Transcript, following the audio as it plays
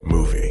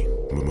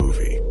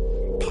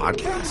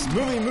podcast?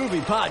 Movie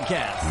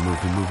podcast.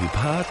 Movie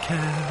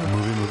podcast.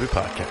 Movie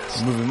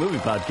podcast. Movie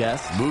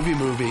podcast.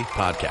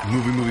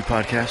 Movie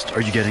podcast.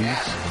 Are you getting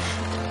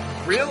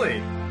this? Really?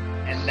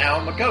 And now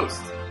I'm a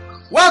ghost.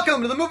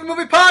 Welcome to the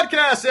Movie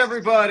Podcast,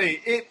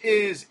 everybody! It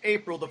is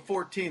April the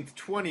 14th,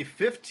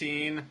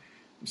 2015.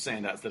 I'm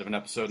saying that instead of an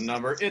episode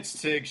number. It's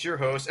Tiggs, your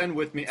host, and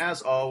with me,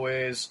 as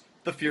always,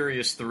 the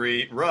Furious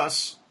Three,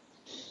 Russ.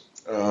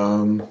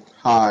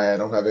 Hi, I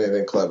don't have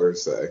anything clever to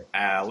say.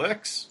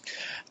 Alex.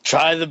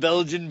 Try the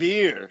Belgian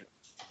beer.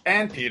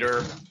 And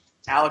Peter.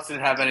 Alex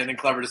didn't have anything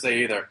clever to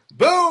say either.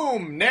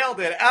 Boom! Nailed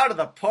it out of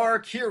the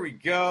park. Here we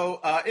go.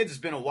 It has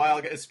been a while.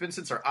 It's been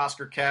since our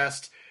Oscar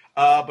cast.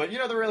 But,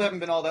 there really haven't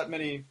been all that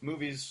many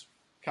movies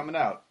coming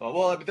out.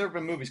 Well, there have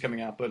been movies coming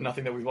out, but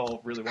nothing that we've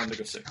all really wanted to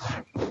go see.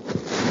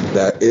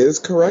 That is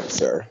correct,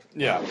 sir.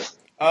 Yeah.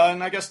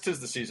 And I guess 'tis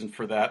the season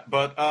for that.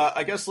 But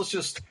I guess let's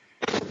just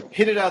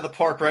hit it out of the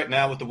park right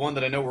now with the one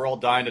that I know we're all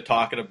dying to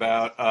talk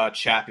about,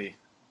 Chappie.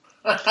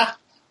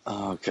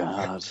 Oh,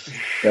 God.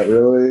 That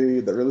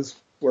really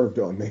swerved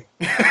on me.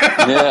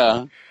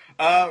 Yeah.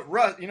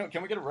 Russ,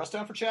 can we get a Russ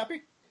down for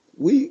Chappie?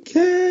 We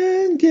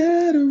can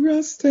get a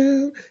rust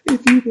down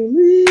if you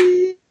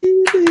believe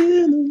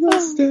in the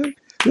rust down.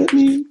 Let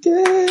me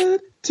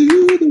get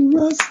to the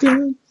rust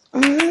down. I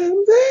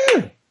am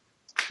there.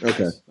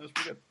 Okay. Nice. That was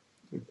pretty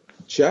good.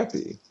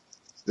 Chappie,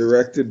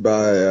 directed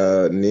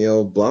by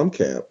Neil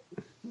Blomkamp.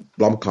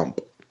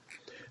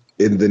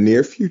 In the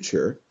near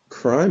future,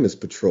 crime is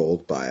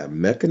patrolled by a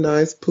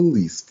mechanized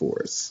police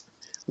force.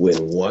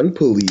 When one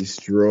police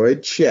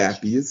droid,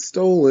 Chappie, is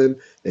stolen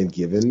and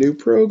given new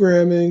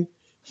programming,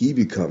 he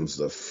becomes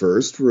the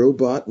first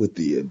robot with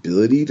the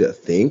ability to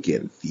think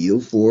and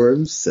feel for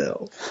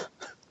himself.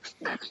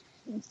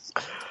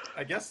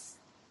 I guess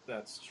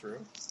that's true.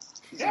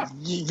 Yeah.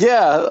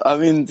 Yeah, I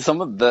mean,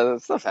 some of the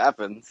stuff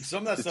happens. Some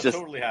of that It's stuff just-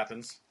 totally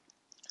happens.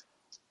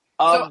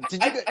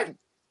 Did you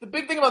The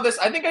big thing about this,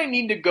 I think I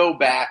need to go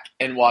back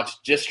and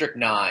watch District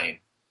 9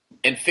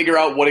 and figure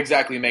out what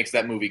exactly makes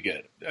that movie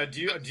good.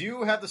 Do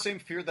you have the same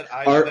fear that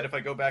I do, that if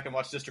I go back and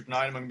watch District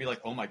 9, I'm going to be like,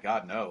 oh my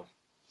god, no.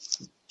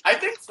 I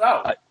think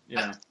so.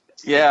 Yeah.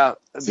 Yeah,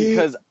 See,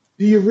 because...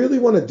 Do you really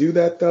want to do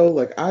that, though?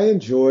 Like, I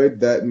enjoyed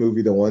that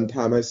movie the one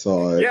time I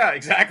saw it. Yeah,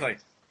 exactly.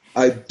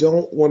 I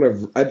don't want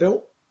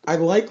to... I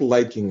like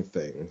liking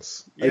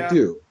things. Yeah. I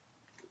do.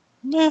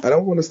 Meh. I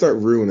don't want to start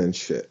ruining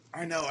shit.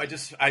 I know,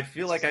 I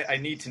feel like I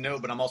need to know,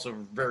 but I'm also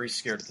very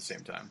scared at the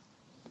same time.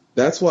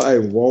 That's why I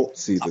won't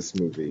see this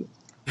movie.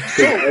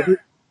 'Cause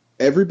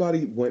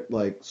everybody went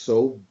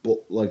so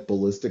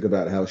ballistic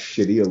about how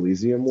shitty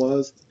Elysium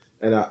was,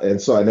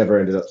 and so I never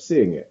ended up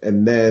seeing it.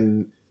 And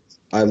then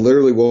I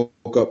literally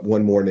woke up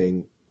one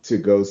morning to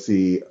go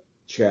see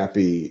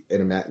Chappie in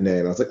a matinee,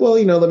 and I was like, well,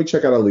 let me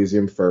check out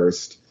Elysium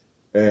first.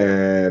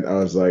 And I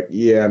was like,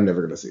 yeah, I'm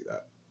never gonna see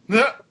that.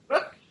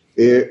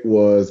 It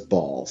was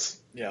balls.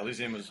 Yeah,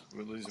 Elysium was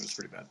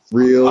pretty bad.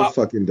 Real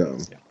fucking dumb.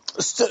 Yeah.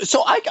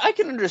 So I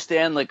can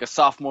understand, like, a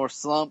sophomore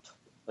slump,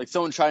 like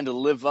someone trying to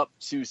live up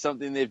to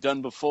something they've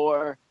done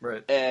before,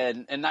 Right.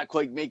 and not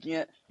quite making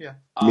it. Yeah.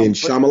 You mean But-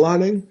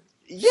 Shyamalan-ing?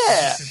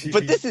 Yeah,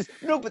 but this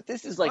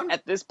is like,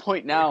 at this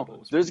point now,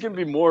 Unbelievable. there's going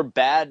to be more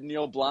bad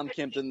Neil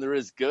Blomkamp than there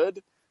is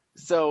good.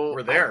 So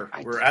We're there.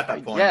 We're at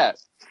that point. Yeah,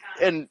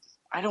 and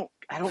I don't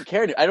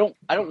care. I don't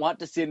want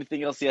to see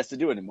anything else he has to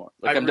do anymore.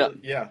 Like, I'm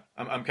done. Yeah,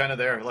 I'm kind of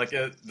there. Like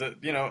out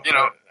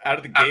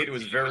of the gate, it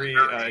was very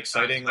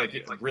exciting. Like,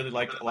 I really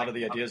liked a lot of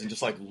the ideas and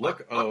just like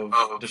look of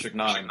District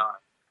 9.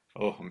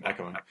 Oh, I'm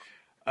echoing.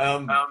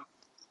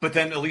 But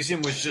then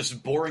Elysium was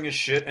just boring as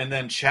shit, and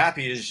then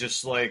Chappie is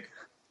just like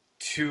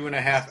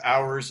 2.5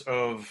 hours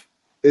of.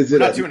 Is it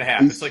Not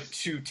 2.5. It's like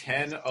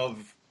 2:10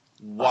 of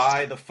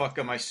why the fuck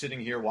am I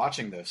sitting here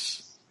watching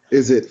this?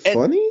 Is it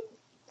funny?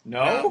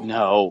 No.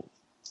 No,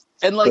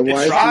 and like Then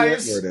why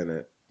tries- is the N-word in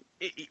it?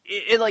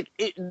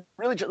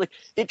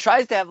 it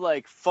tries to have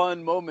like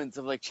fun moments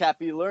of like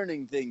Chappie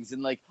learning things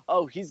and like,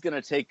 oh, he's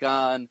gonna take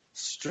on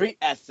street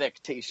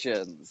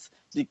affectations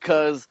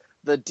because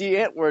the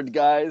D-Antword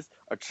guys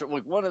are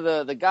like one of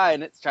the guy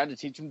in it's trying to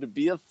teach him to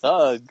be a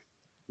thug.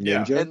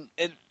 Yeah. Ninja?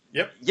 And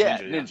Yep.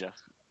 Ninja.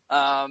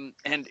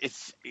 And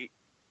it's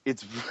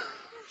it's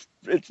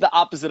the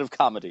opposite of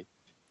comedy.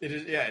 It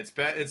is. Yeah. It's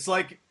bad. It's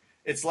like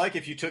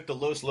if you took the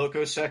Los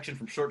Locos section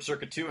from Short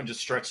Circuit 2 and just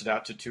stretched it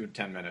out to 2 and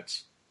 10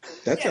 minutes.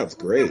 That sounds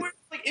great.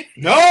 Like,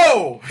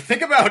 No,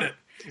 think about it.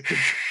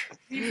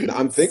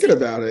 I'm thinking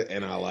about it,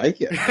 and I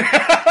like it.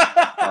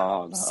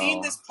 Oh, no. I've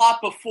seen this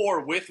plot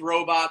before with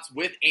robots,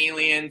 with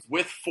aliens,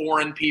 with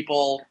foreign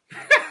people.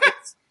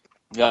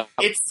 Yeah.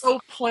 It's so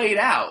played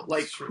out.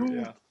 Like, It's true, who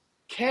yeah.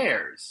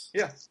 cares?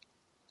 Yeah.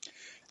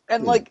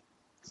 And like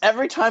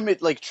every time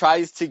it like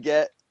tries to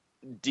get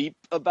deep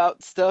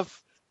about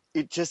stuff,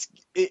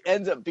 it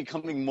ends up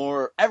becoming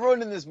more.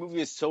 Everyone in this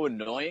movie is so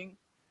annoying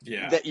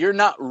Yeah. that you're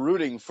not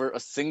rooting for a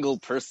single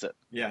person.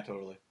 Yeah.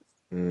 Totally.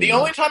 The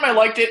only time I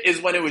liked it is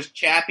when it was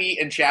Chappie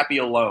and Chappie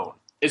alone.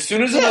 As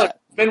soon as Yeah.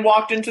 Finn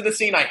walked into the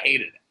scene, I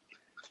hated it.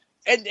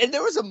 And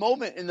there was a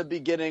moment in the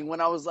beginning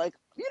when I was like,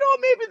 you know,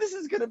 maybe this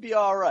is gonna be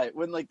all right.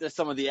 When like there's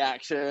some of the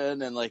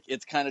action and like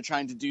it's kind of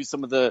trying to do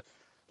some of the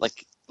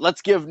like,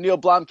 let's give Neil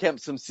Blomkamp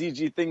some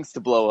CG things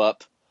to blow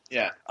up.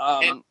 Yeah.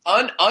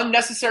 And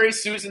unnecessary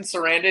Susan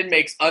Sarandon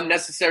makes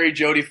unnecessary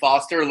Jodie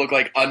Foster look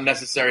like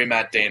unnecessary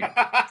Matt Damon.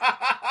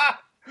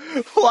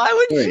 Why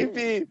would she Wait.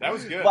 be? That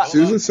was good. Why- Hold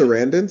Susan on.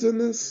 Sarandon's in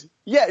this?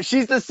 Yeah,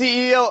 she's the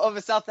CEO of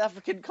a South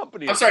African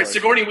company. I'm of sorry, course.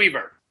 Sigourney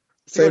Weaver.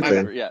 Same Sigourney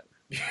thing. Weaver,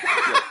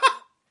 yeah.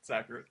 It's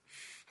accurate.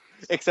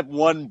 Except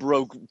one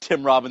broke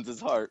Tim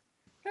Robbins' heart.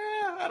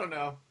 I don't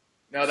know.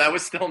 No, that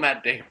was still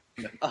Matt Damon.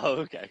 Oh,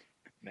 okay.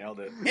 Nailed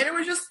it. And it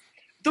was just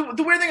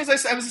the weird thing is,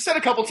 as I said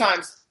a couple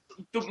times,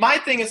 my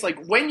thing is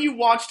like when you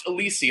watched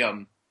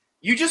Elysium,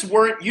 you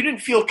didn't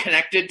feel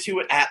connected to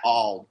it at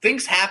all.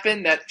 Things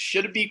happened that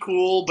should be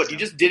cool, but you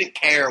just didn't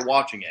care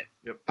watching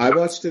it. I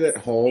watched it at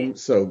home,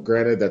 so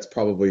granted, that's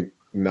probably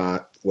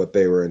not what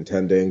they were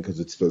intending because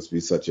it's supposed to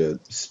be such a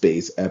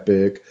space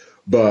epic.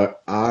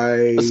 But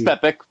I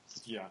Spepic.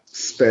 Yeah.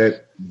 spent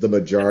the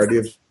majority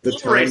of the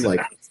time,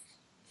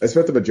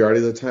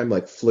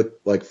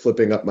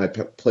 flipping up my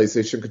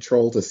PlayStation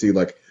control to see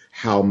like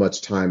how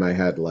much time I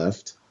had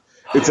left.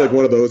 It's like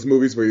one of those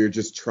movies where you're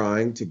just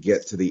trying to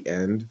get to the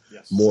end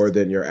Yes. more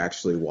than you're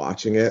actually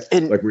watching it.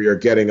 And- like where you're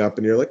getting up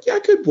and you're like, yeah, I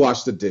could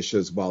wash the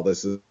dishes while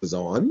this is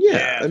on.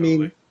 Yeah, I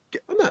mean,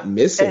 I'm not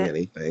missing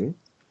anything.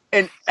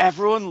 And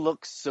everyone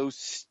looks so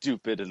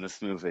stupid in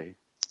this movie.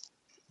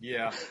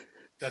 Yeah.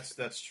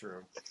 That's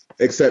true.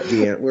 Except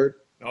the Antwoord.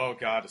 Oh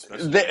God,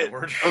 especially They- that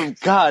word. Oh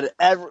God,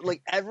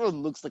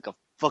 everyone looks like a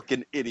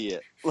fucking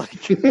idiot.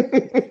 Like,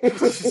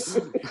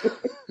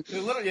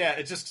 Yeah,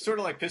 it just sort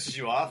of like pisses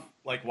you off,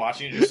 like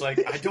watching it. You're just like,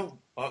 I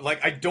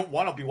don't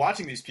want to be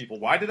watching these people.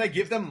 Why did I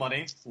give them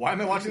money? Why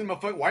am I watching them?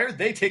 Why are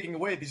they taking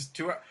away these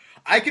 2 hours?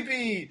 I could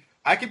be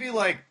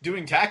like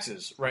doing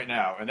taxes right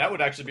now, and that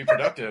would actually be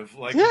productive.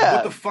 Like, Yeah.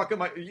 what the fuck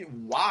am I?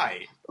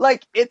 Why?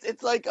 like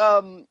it's like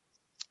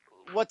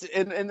what's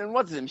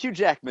his name? Hugh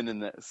Jackman in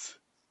this.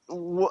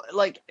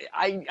 Like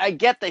I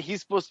get that he's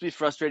supposed to be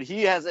frustrated.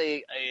 He has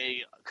a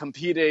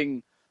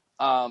competing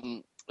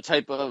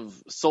type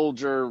of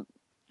soldier,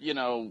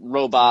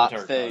 robot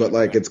Military thing. But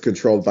like it's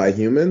controlled by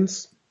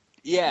humans.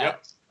 Yeah.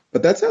 Yep.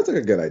 But that sounds like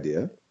a good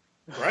idea.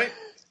 Right.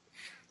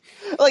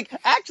 Like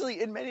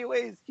actually, in many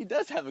ways, he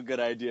does have a good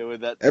idea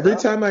with that. Every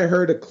stuff. time I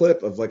heard a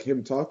clip of like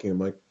him talking, I'm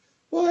like,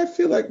 well, I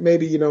feel like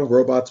maybe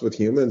robots with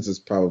humans is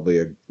probably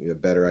a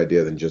better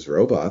idea than just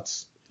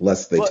robots,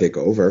 lest they But- take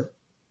over.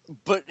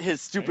 But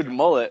his stupid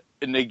mullet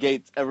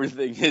negates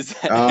everything. His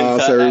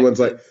So everyone's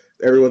like,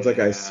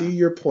 I Yeah. see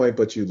your point,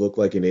 but you look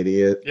like an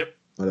idiot. Yep.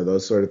 One of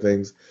those sort of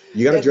things.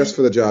 You got to And dress he-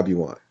 for the job you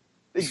want.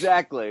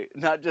 Exactly.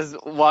 Not just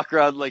walk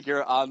around like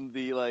you're on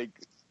the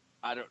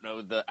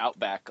the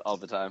Outback all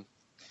the time.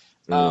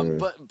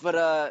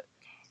 But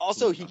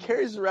also he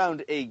carries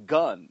around a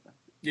gun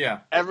Yeah.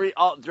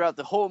 throughout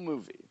the whole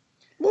movie,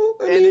 Well,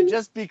 I and mean, it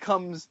just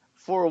becomes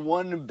for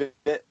one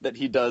bit that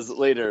he does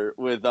later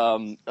with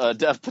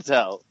Dev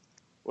Patel,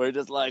 where he's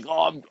just like,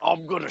 "Oh,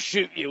 I'm gonna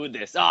shoot you with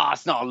this.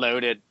 It's not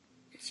loaded."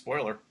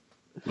 Spoiler.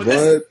 But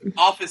this is what?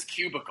 office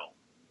cubicle.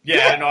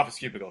 Yeah, an office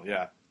cubicle.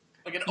 Yeah.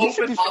 Like an He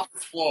should open be-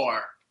 office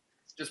floor.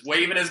 Just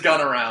waving his gun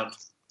around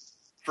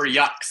for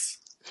yucks.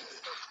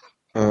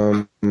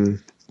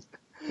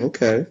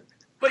 Okay.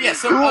 But yeah,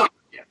 so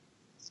yeah.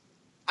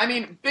 I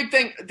mean, big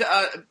thing.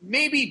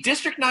 Maybe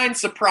District 9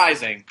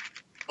 surprising,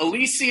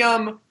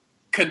 Elysium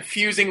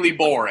confusingly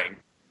boring.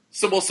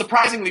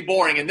 Surprisingly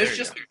boring, and this There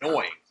you just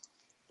annoying.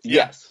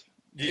 Yes.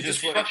 You It's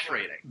just just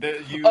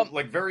frustrating.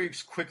 like very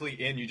quickly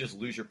you just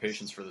lose your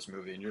patience for this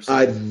movie, and you're.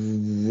 I'd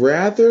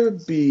rather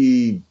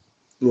be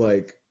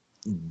like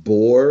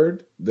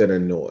bored than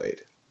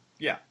annoyed.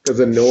 Yeah.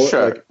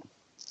 Sure.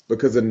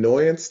 Because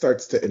annoyance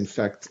starts to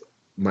infect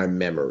my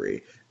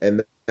memory,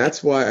 and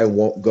that's why I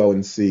won't go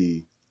and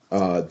see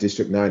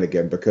District 9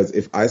 again. Because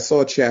if I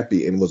saw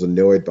Chappie and was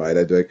annoyed by it,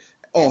 I'd be like,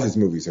 all his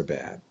movies are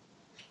bad.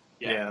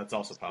 Yeah, that's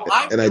also Well,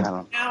 possible. And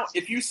I- now,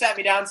 if you sat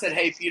me down and said,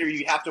 "Hey, Peter,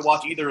 you have to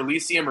watch either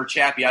Elysium or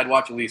Chappie," I'd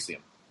watch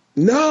Elysium.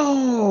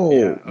 No, Yeah,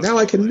 now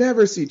I can absolutely.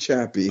 never see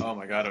Chappie. Oh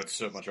my God, I would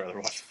so much rather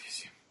watch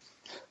Elysium.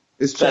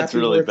 Is That's Chappie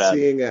really worth bad.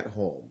 seeing at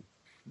home?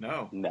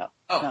 No. No.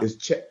 Oh,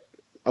 Is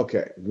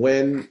Okay,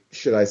 when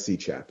should I see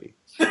Chappie?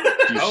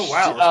 Oh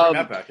wow, let's bring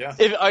that back.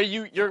 Yeah.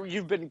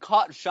 You've been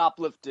caught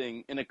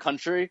shoplifting in a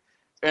country,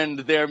 and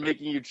they're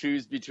making you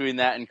choose between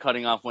that and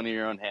cutting off one of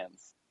your own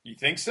hands. You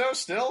think so?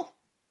 Still?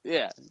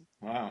 Yeah.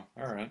 Wow.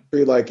 All right.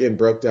 Be like in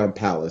Broke Down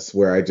Palace,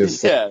 where I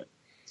just Yeah.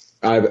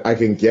 I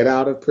can get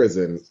out of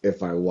prison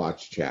if I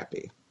watch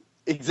Chappie.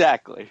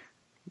 Exactly.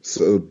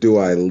 So do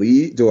I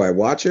leave? Do I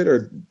watch it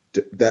or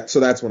that? So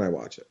that's when I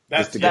watch it.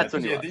 That's Just to that's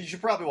get- when you watch. You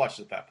should probably watch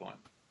it at that point.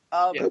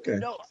 Okay.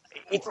 No,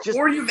 it's just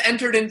or you've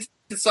entered into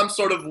some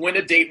sort of win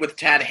a date with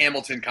Tad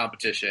Hamilton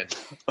competition.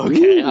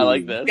 okay. I Ooh.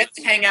 like You this. get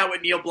to hang out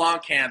with Neil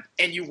Blomkamp,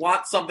 and you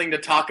want something to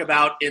talk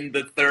about in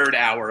the third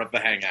hour of the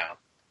hangout.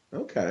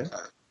 Okay.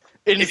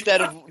 Instead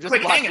of just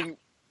Quick watching. hangout.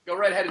 Go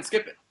right ahead and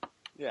skip it.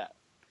 Yeah.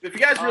 If you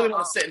guys really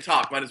want to sit and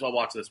talk, might as well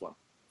watch this one.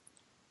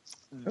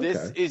 This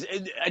Okay. is.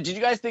 Did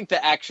you guys think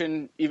the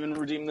action even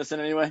redeemed this in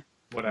any way?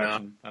 What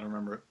action? I don't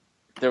remember it.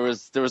 There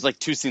was like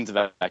 2 scenes of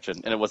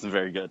action, and it wasn't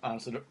very good.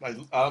 Honestly,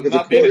 I'm Because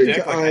not being a according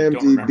dick. to Like, I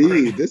don't remember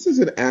IMDb, it. this is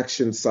an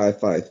action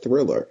sci-fi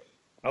thriller.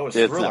 Oh, a It's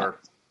thriller. not.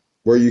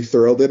 Were you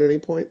thrilled at any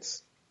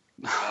points?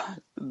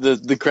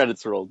 The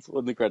credits rolled.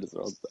 When the credits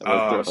rolled, Oh,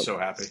 I was so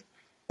happy.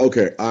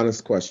 Okay,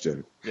 honest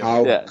question. Yeah.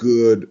 How Yeah.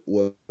 good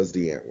was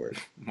the Antwoord?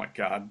 Oh my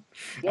god.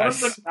 One of I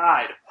them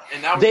died,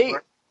 and that was They-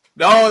 great.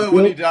 No,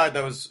 when he died,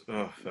 that was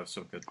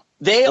so good.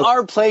 They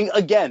are playing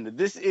again.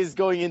 This is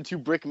going into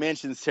Brick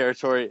Mansion's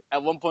territory.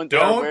 At one point, they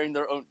are Don't- wearing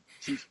their own.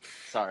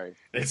 Sorry.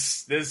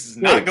 This is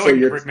Wait, not so going to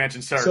you're- Brick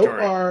Mansion's So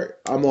territory. far,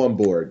 I'm on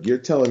board. You're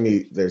telling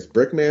me there's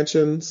brick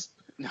mansions,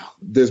 No.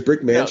 there's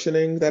brick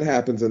mansioning that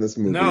happens in this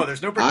movie. No,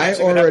 there's no brick I mansioning that happens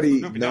in already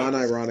this movie, no.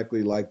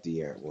 non-ironically like the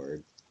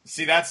Antwoord.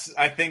 See,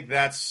 I think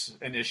that's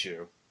an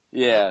issue.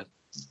 Yeah.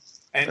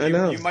 And I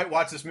know. you might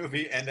watch this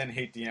movie and then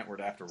hate the Antwoord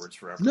afterwards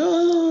forever.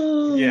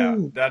 No. Yeah,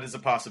 that is a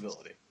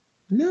possibility.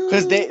 No.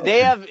 Because they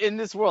have, in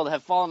this world,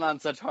 have fallen on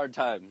such hard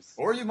times.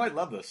 Or you might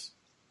love this.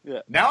 Yeah.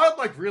 Now I'm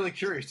like really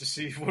curious to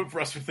see what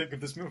Russ would think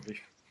of this movie.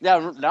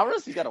 Yeah, now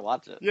Rusty's got to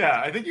watch it.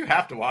 Yeah, I think you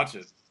have to watch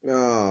it.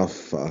 Oh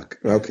fuck.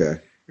 Okay.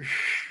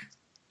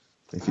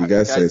 If you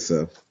guys say guys.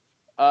 so.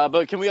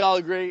 But can we all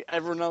agree,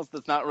 everyone else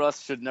that's not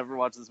Russ should never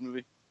watch this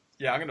movie?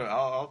 Yeah,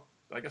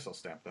 I guess I'll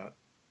stamp that.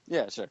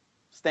 Yeah, sure.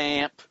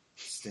 Stamp.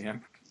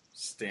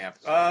 Stamp.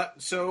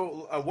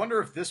 So I wonder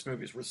if this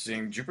movie is worth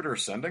seeing. Jupiter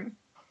Ascending?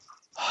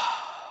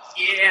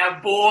 Yeah,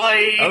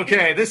 boy.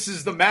 Okay, this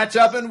is the match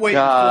I've been waiting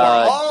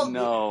God, for.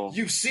 no.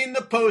 You've seen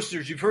the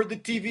posters, you've heard the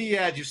TV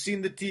ads, you've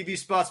seen the TV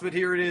spots, but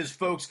here it is,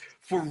 folks,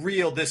 for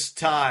real this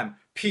time.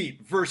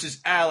 Pete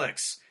versus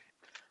Alex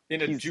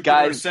in a These Jupiter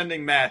guys-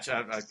 Ascending match.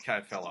 I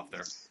kind of fell off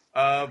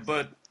there.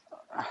 But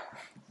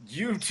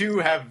you two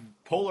have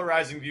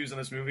polarizing views on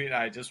this movie, and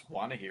I just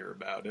want to hear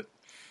about it.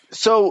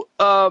 So,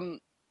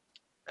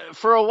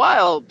 for a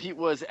while, Pete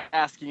was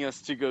asking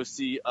us to go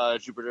see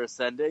Jupiter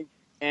Ascending,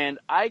 and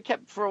I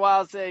kept for a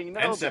while saying no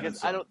And because Seven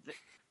I don't.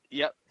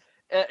 Yep,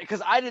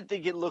 because I didn't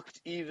think it looked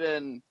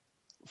even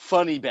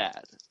funny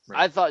bad.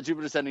 Right. I thought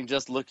Jupiter Ascending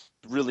just looked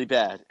really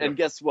bad, and Yep.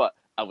 guess what?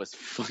 I was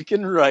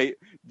fucking right.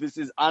 This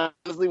is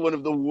honestly one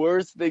of the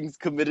worst things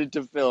committed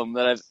to film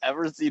that I've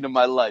ever seen in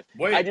my life.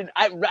 Wait.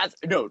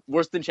 No,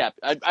 worse than Chappie.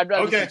 I'd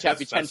rather Okay, see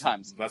Chappie 10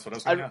 times. That's what I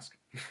was going to ask.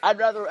 I'd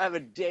rather have a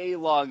day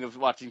long of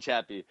watching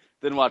Chappie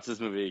than watch this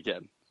movie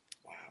again.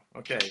 Wow.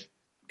 Okay,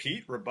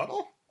 Pete,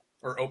 rebuttal?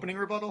 Or opening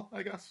rebuttal,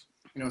 I guess?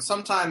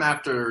 Sometime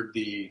after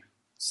the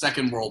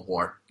Second World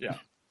War, Yeah.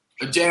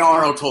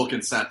 J.R.R.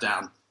 Tolkien sat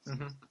down,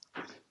 Mm-hmm.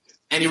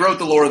 and he wrote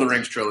the Lord of the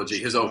Rings trilogy,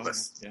 his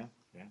opus. Yeah,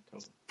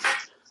 totally.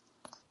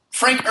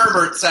 Frank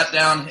Herbert sat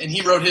down, and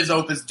he wrote his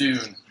opus,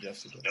 Dune.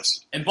 Yes, it does.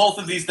 Yes. And both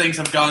of these things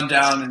have gone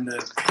down in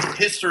the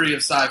history of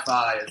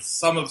sci-fi as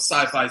some of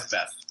sci-fi's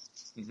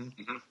best.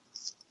 Mm-hmm.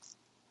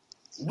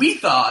 We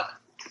thought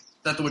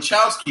that the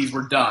Wachowskis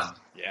were done,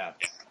 Yeah.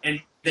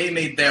 and they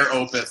made their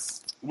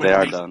opus. with They are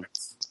Matrix. done.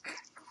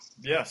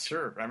 Yeah,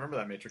 sure. I remember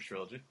that Matrix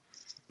trilogy.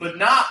 But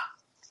not,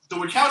 the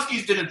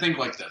Wachowskis didn't think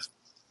like this.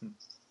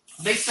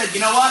 They said,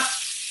 you know what?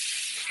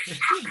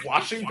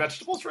 Washing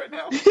vegetables right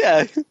now?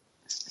 Yeah.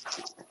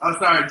 I'm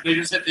sorry, it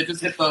just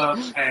hit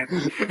the pan.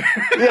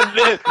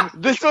 Yeah,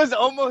 this was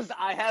almost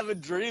I Have a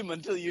Dream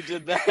until you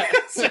did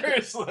that.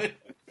 Seriously.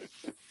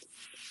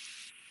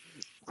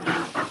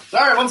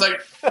 Sorry, one second.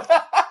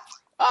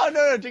 Oh,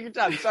 no, take your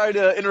time. Sorry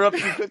to interrupt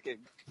you cooking.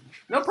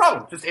 No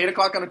problem. Just 8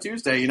 o'clock on a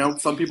Tuesday.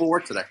 Some people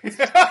work today.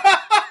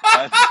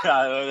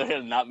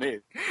 Not me.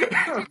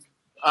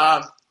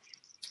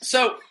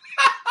 So,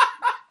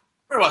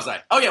 where was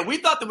I? Oh yeah, we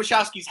thought the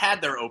Wachowskis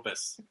had their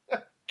opus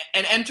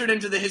and entered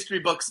into the history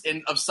books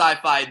of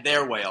sci-fi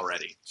their way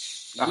already.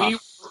 Uh-huh.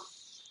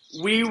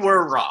 We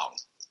were wrong.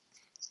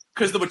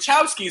 Because the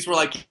Wachowskis were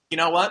like, you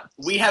know what?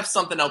 We have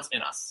something else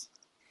in us.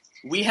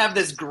 We have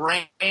this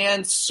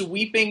grand,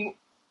 sweeping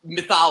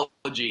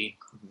mythology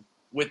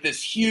with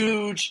this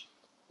huge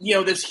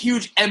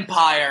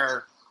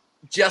empire,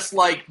 just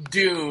like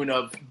Dune,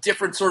 of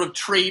different sort of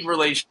trade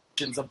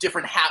relations, of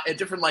different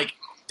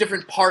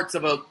parts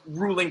of a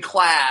ruling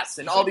class,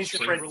 and all these trade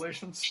different.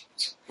 relations?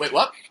 Wait,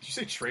 what? Did you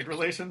say trade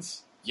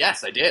relations?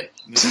 Yes, I did.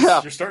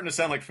 You're starting to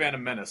sound like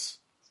Phantom Menace.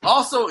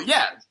 Also,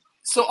 yeah.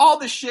 So all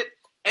this shit,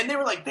 and they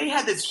were like, they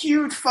had this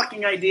huge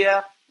fucking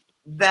idea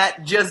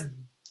that just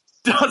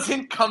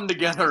doesn't come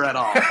together at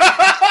all.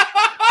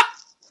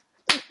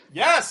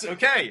 Yes,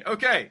 okay.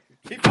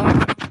 Keep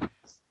going.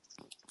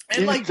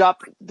 And like,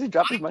 They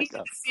dropped his I mic needed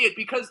down. to see it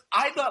because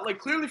I thought, like,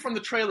 clearly from the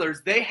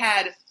trailers, they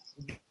had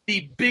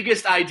the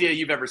biggest idea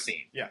you've ever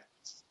seen. Yeah.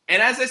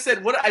 And as I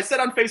said, what I said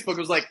on Facebook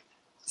was like,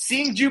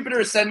 seeing Jupiter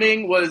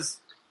Ascending was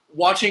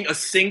watching a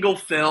single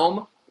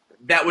film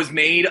that was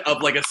made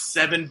of like a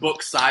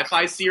 7-book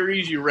sci-fi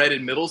series you read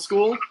in middle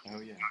school Oh,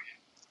 yeah.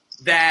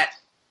 that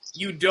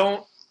you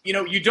don't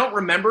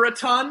remember a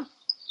ton,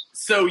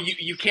 so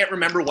you can't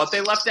remember what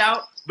they left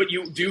out, but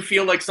you do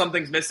feel like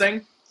something's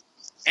missing.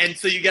 And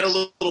so you get a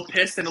little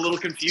pissed and a little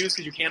confused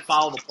because you can't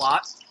follow the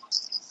plot.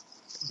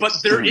 but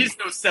there is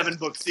no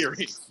 7-book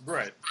series.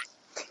 Right.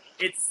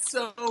 It's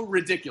so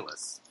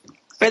ridiculous.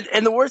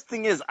 And the worst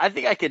thing is, I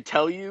think I could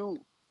tell you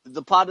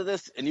the plot of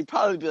this, and you'd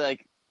probably be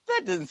like,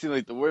 that doesn't seem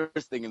like the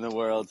worst thing in the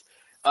world.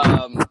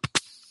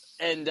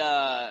 And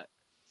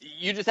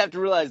you just have to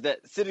realize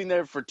that sitting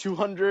there for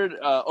 200,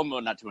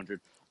 not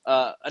 200,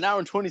 an hour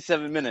and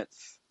 27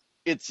 minutes,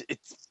 it's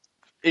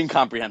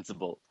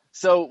incomprehensible.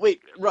 So,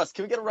 wait, Russ,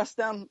 can we get a Russ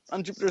down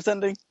on Jupiter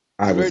Ascending?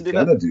 I was do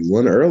gonna do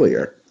one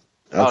earlier.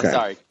 Okay. Oh,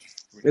 sorry.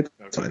 It's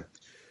fine.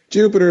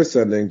 Jupiter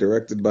Ascending,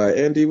 directed by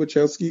Andy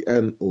Wachowski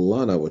and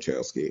Lana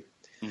Wachowski.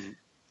 Mhm.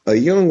 A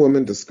young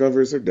woman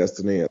discovers her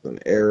destiny as an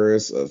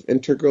heiress of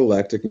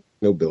intergalactic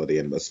nobility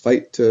and must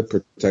fight to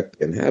protect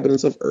the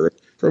inhabitants of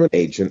Earth from an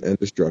ancient and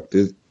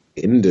destructive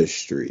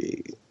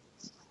industry.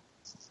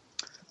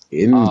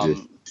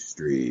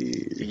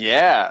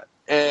 Yeah,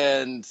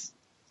 and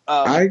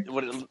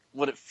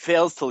what it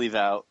fails to leave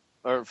out,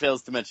 or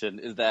fails to mention,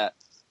 is that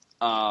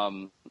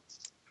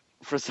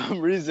for some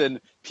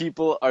reason,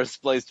 people are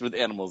spliced with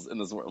animals in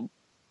this world.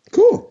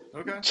 Cool.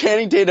 Okay.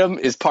 Channing Tatum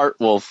is part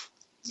wolf.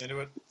 Into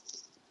it.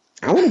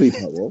 I want to be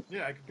part wolf.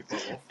 Yeah, I could be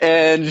part wolf.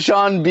 And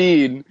Sean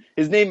Bean,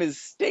 his name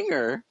is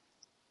Stinger,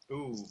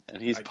 Ooh.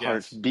 and he's I part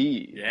guess.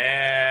 bee.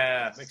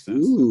 Yeah, makes sense.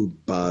 Ooh,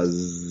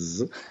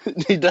 Buzz.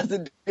 He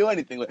doesn't do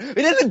anything with it.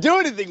 He doesn't do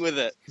anything with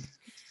it.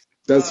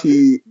 Does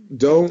he?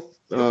 Don't.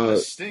 You don't want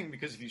to sting,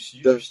 because if you use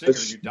your stinger,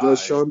 you die.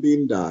 Does Sean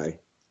Bean die?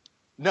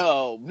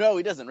 No,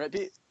 he doesn't, right,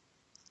 Pete?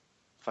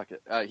 Fuck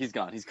it. He's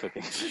gone. He's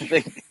cooking.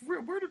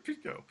 Where did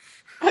Pete go?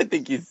 I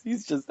think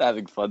he's just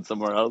having fun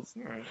somewhere else.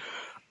 All right.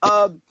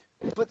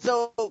 But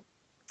so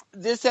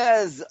this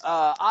has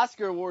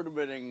Oscar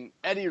award-winning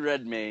Eddie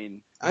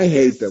Redmayne. I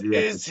hate that we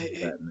have to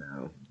say that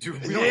now.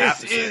 Dude, we don't have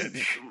to say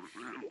it.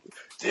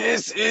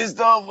 This is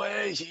the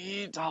way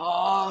he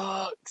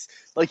talks.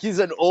 Like he's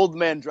an old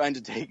man trying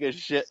to take a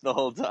shit the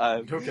whole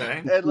time.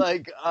 Okay. And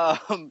like,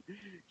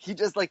 he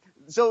just like,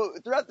 so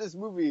throughout this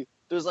movie,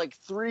 there's like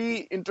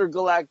 3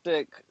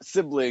 intergalactic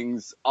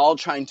siblings all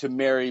trying to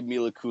marry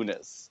Mila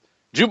Kunis.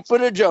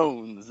 Jupiter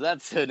Jones,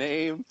 that's her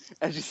name.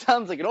 And she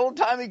sounds like an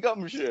old-timey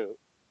gumshoe.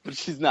 But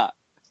she's not.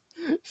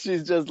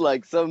 She's just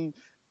like some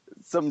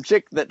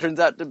chick that turns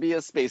out to be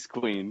a space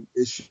queen.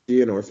 Is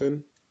she an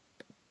orphan?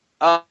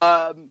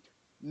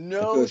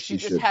 No, she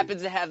just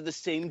happens to have the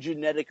same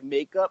genetic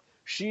makeup.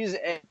 She's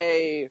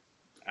a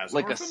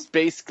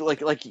space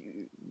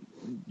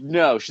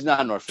no, she's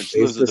not an orphan.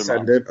 She lives with her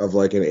mom. Descendant of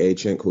like an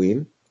ancient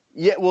queen.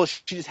 Yeah, well,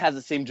 she just has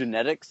the same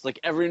genetics. Like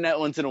every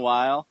once in a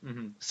while,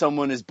 Mm-hmm.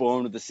 someone is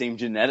born with the same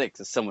genetics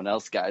as someone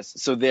else, guys.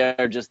 So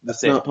they're just the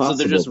That's same. not possible,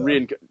 so they're just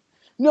though.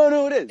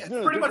 No, it is. It's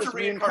No, pretty they're much a just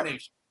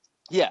reincarnation.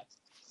 Yeah.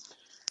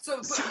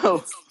 So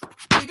So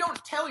they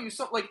don't tell you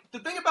something. Like the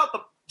thing about the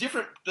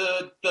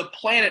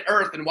planet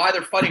Earth and why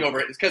they're fighting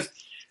over it is because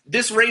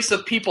this race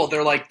of people,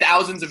 they're like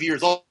thousands of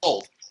years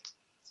old.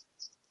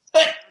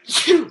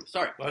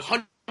 Sorry,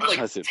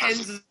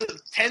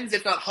 tens,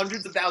 if not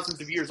hundreds of thousands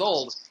of years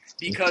old,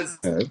 because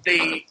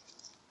they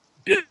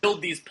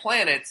build these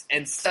planets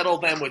and settle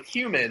them with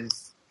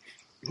humans,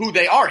 who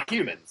they are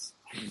humans.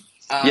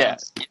 yeah.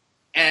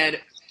 And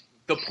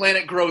the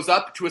planet grows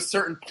up to a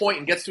certain point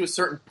and gets to a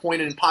certain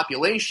point in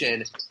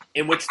population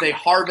in which they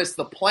harvest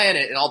the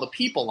planet and all the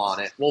people on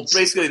it. Well,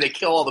 basically they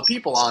kill all the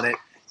people on it,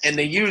 and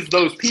they use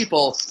those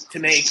people to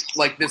make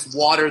like this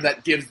water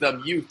that gives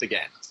them youth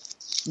again.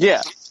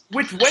 Yeah.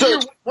 Which,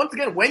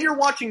 when you're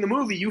watching the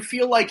movie, you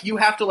feel like you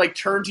have to like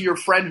turn to your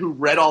friend who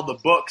read all the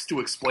books to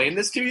explain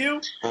this to you,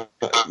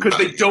 because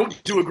they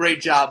don't do a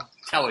great job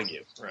telling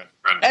you. Right.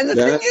 And the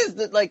thing is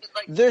that, like,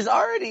 there's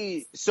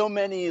already so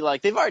many,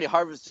 like, they've already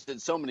harvested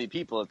so many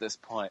people at this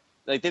point.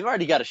 Like, they've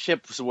already got a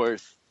ship's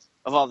worth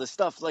of all this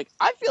stuff. Like,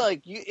 I feel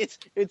like it's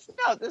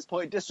now at this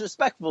point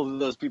disrespectful to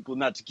those people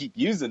not to keep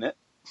using it.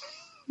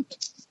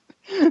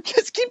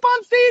 Just keep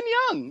on staying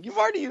young. You've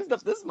already used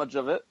up this much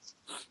of it.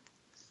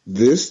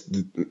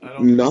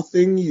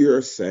 Nothing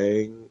you're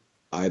saying,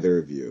 either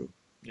of you,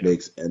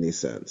 makes any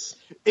sense.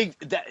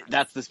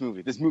 That's this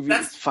movie. This movie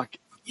is fucking...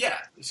 Yeah.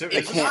 So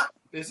it's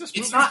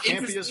it's not campy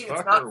interesting, as it's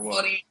fuck, not or what?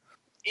 funny.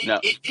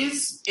 No.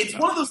 It's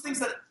one of those things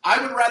that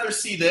I would rather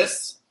see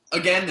this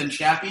again than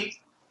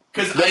Chappie,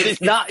 because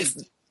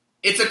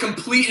it's a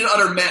complete and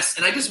utter mess,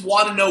 and I just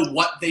want to know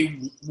what they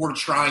were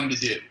trying to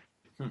do.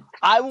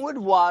 I would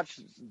watch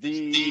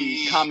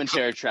the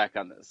commentary track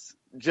on this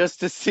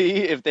just to see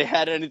if they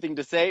had anything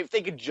to say, if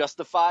they could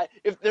justify.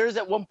 If there's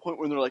at one point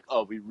where they're like,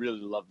 "Oh, we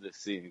really love this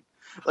scene,"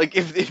 like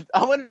if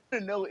I wanted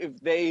to know if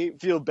they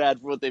feel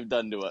bad for what they've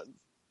done to us.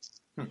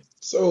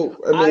 So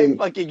I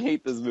fucking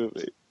hate this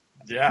movie.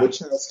 Yeah.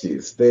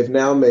 Wachowskis, they've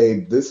now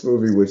made this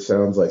movie, which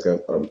sounds like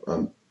a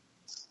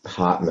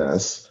hot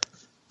mess,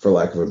 for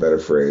lack of a better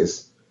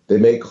phrase. They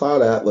made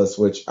Cloud Atlas,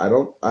 which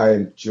I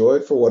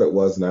enjoyed for what it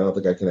was, and I don't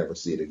think I can ever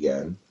see it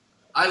again.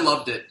 I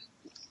loved it.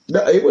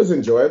 No, it was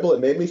enjoyable.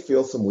 It made me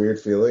feel some weird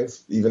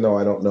feelings, even though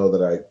I don't know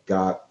that I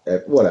got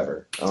it.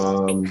 Whatever.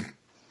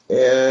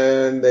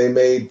 And they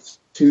made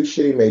 2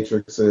 shitty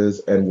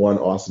Matrixes and 1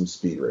 awesome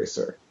Speed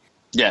Racer.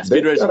 Yeah, Speed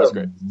They've Racer got was a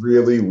great.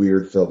 really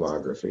weird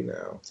filmography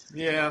now.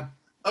 Yeah.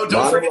 Oh, Lot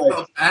don't of, forget like-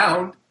 about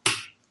Bound.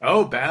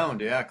 Oh,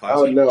 Bound. Yeah, Oh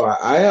classic. no,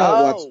 I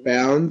Oh. watched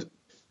Bound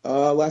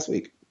last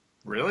week.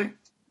 Really?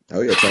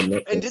 Oh yeah, it's on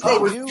Netflix. And did Oh, they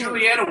was do?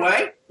 Julianne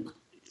away?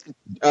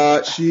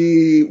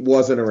 She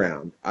wasn't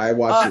around. I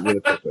watched it really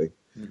quickly,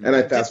 and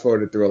I fast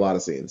forwarded through a lot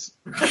of scenes.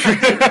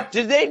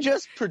 Did they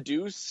just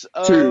produce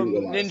Two.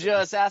 Ninja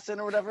Assassin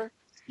or whatever?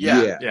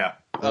 Yeah, Yeah.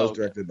 that was okay.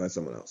 directed by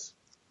someone else,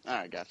 All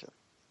right, gotcha.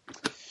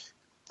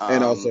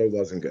 and also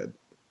wasn't good.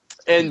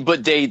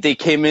 but they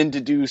came in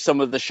to do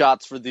some of the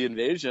shots for the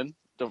invasion.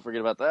 Don't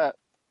forget about that.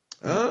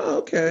 Oh,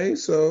 okay.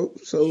 So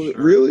Sure.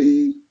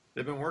 really,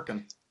 They've been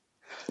working.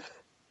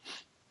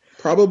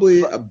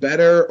 probably a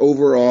better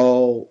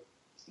overall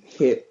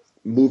hit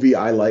movie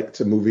I like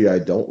to movie I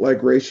don't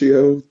like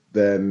ratio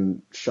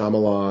than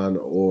Shyamalan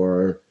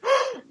or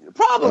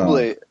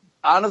Probably,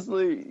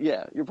 honestly,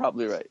 yeah, you're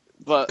probably right.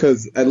 But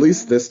because at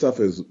least this stuff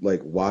is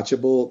like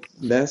watchable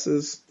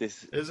messes.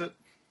 this, Is it?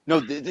 no,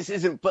 this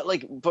isn't. But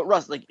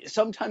Russ, like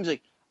sometimes,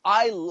 like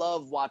I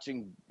love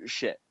watching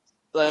shit.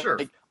 Sure.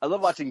 Like I love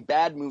watching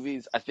bad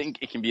movies. I think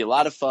it can be a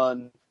lot of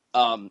fun.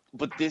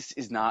 But this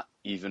is not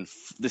even.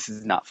 This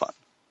is not fun.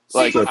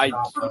 Like See, I,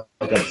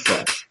 Like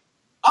upset.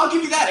 I'll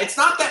give you that. It's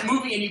not that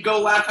movie and you go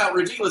laugh how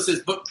ridiculous it is,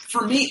 but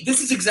for me,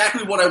 this is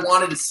exactly what I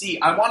wanted to see.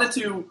 I wanted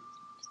to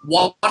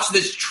watch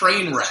this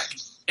train wreck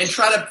and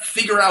try to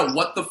figure out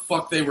what the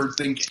fuck they were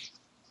thinking.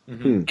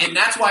 Mm-hmm. And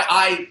that's why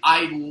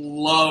I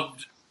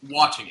loved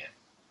watching it.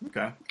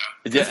 Okay.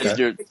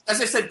 you're- As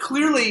I said,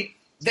 clearly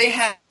they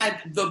had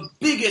the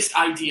biggest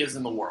ideas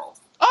in the world.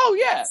 oh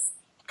yeah,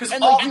 Because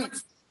And, all like,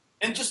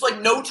 and just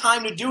like no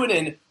time to do it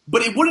in,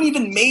 but it wouldn't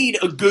even made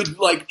a good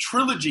like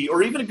trilogy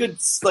or even a good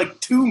like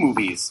 2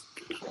 movies.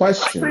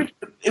 Question.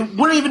 It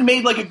wouldn't even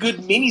made like a good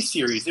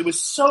miniseries. It was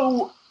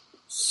so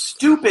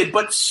stupid,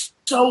 but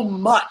so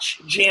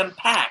much jam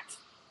packed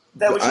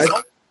that was just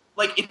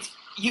like it.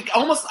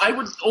 I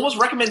would almost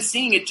recommend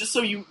seeing it just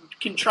so you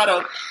can try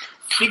to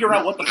figure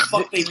out what the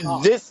fuck they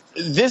thought.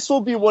 this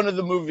will be one of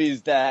the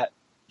movies that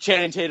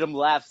Channing Tatum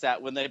laughs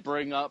at when they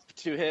bring up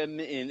to him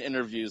in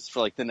interviews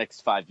for like the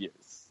next 5 years.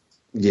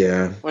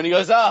 Yeah. When he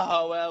goes,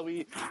 oh well,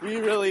 we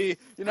really,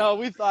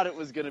 we thought it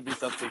was going to be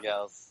something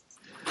else.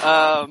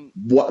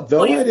 What?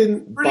 Though Well, I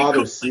didn't pretty bother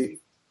cool. see.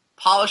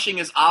 Polishing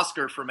his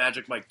Oscar for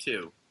Magic Mike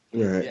 2.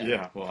 Right. Yeah.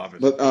 Yeah, well,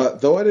 obviously.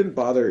 But though I didn't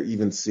bother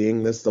even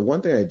seeing this, the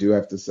one thing I do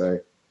have to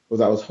say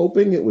was I was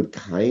hoping it would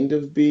kind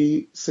of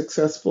be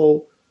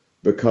successful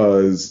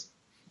because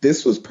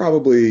this was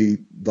probably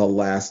the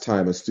last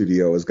time a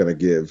studio is going to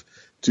give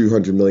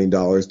 $200 million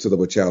to the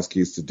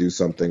Wachowskis to do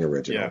something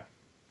original. Yeah,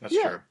 that's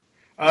Yeah.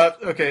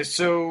 true. Okay,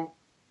 so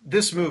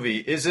this movie,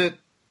 is it,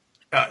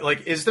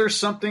 is there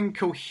something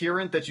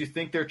coherent that you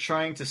think they're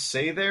trying to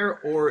say there?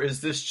 Or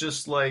is this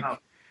just like,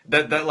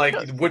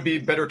 that would be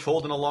better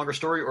told in a longer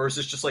story? Or is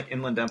this just like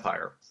Inland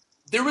Empire?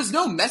 There was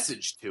no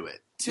message to it,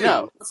 too.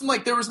 No. It's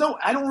like there was no.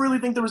 I don't really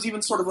think there was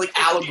even sort of like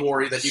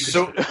allegory that you could.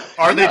 So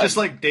are they just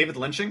like David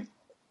Lynching?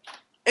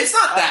 It's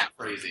not that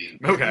crazy.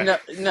 Okay.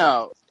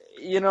 No,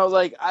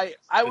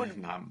 I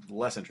would. I'm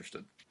less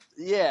interested.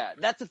 Yeah,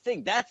 that's the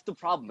thing. That's the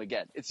problem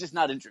again. It's just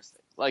not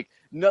interesting. Like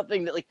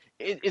nothing that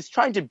it's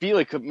trying to be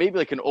like maybe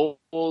like an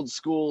old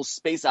school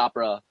space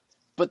opera,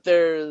 but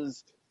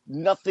there's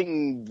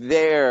nothing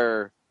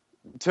there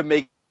to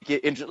make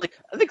it interesting. Like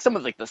I think some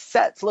of like the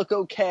sets look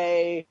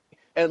okay,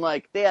 and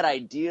like they had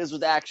ideas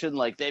with action.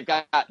 Like they've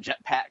got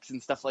jetpacks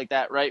and stuff like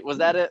that, right? Was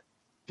that it,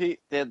 Pete?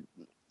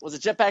 Was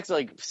it jetpacks or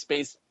like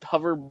space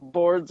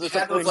hoverboards or It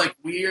had something? those like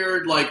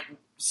weird like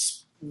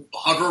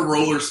hover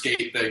roller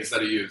skate things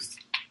that he used.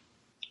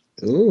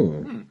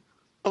 Ooh.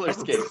 roller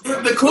skates.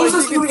 The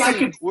closest Like, you movie I see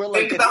could where,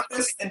 like, think about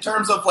this in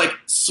terms of like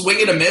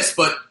swing and a miss,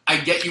 but I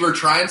get you were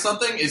trying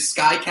something is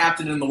Sky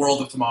Captain in the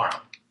World of Tomorrow.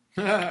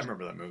 I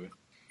remember that movie.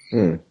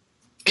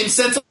 In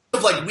sense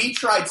of like we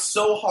tried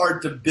so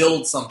hard to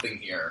build something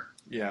here,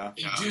 Yeah.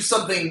 do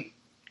something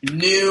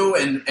new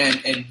and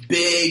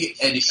big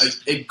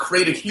and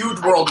create a huge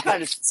world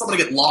that someone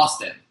to get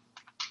lost in.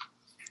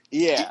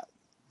 Yeah,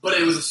 But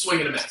it was a swing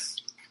and a miss.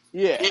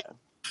 yeah.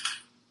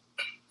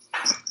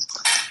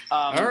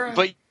 All right.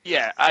 But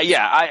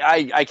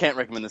I can't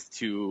recommend this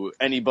to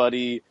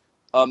anybody.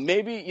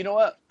 Maybe you know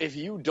what? If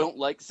you don't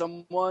like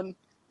someone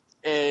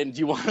and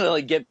you want to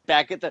like get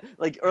back at the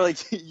or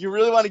you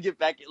really want to get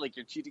back at like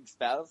your cheating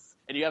spouse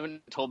and you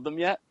haven't told them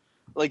yet,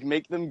 like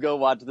make them go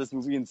watch this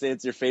movie and say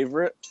it's your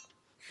favorite,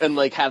 and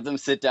like have them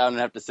sit down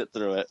and have to sit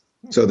through it.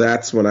 So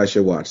that's when I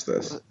should watch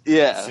this.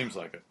 Yeah. Seems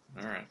like it.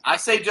 All right. I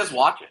say just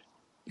watch it.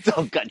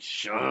 Oh God,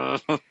 sure.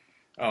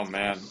 Oh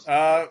man.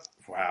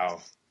 Wow.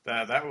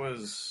 That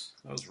was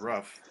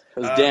rough.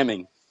 It was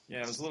damning.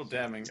 Yeah, it was a little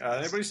damning.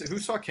 Who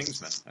saw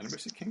Kingsman?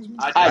 Anybody see Kingsman?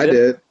 I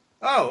did.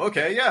 Oh,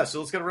 okay, yeah. So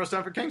let's get a roast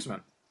down for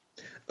Kingsman.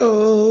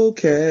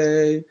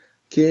 Okay.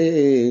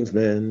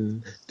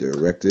 Kingsman,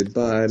 directed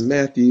by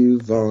Matthew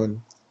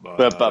Vaughn.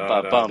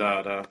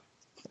 Ba-ba-ba-bum.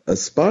 A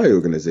spy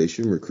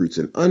organization recruits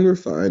an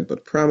unrefined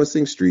but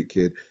promising street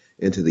kid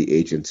into the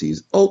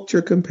agency's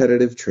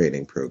ultra-competitive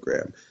training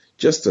program.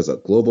 just as a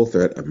global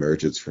threat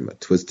emerges from a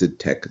twisted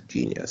tech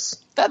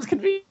genius. That's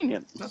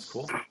convenient. That's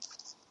cool.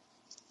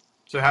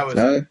 So how is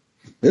it?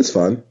 It's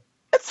fun.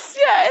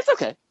 It's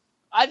okay.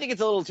 I think it's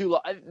a little too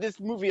long. This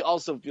movie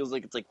also feels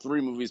like it's like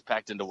 3 movies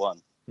packed into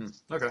one.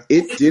 Okay.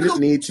 It didn't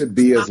need to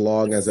be as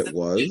long as it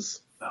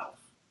was.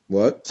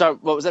 What? Sorry,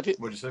 what was that, Pete?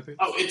 What'd you say, Pete?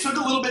 Oh, it took a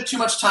little bit too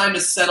much time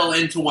to settle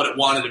into what it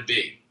wanted to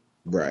be.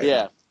 Right.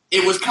 Yeah.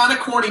 It was kind of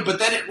corny, but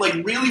then it like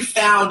really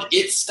found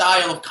its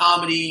style of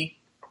comedy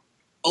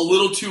a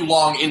little too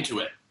long into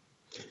it,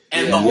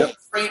 and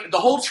the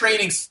whole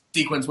training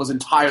sequence was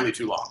entirely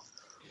too long.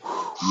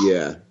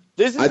 Yeah.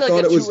 This is I like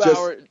thought a it was 2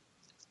 hour.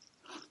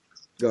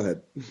 Go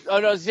ahead. Oh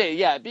no, I was saying,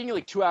 yeah, being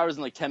like 2 hours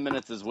and like 10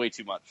 minutes is way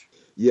too much.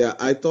 Yeah,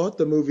 I thought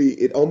the movie,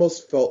 it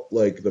almost felt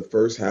like the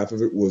first half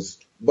of it was,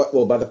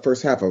 by the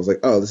first half I was like,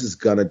 oh, this is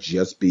gonna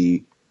just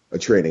be a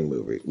training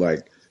movie.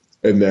 Like,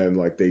 and then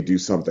like they do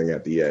something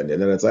at the end.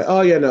 And then it's like, oh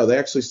yeah, no, they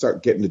actually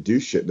start getting to do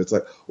shit. And it's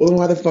like, well then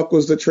why the fuck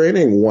was the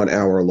training 1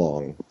 hour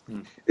long?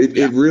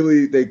 It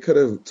really, they could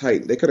have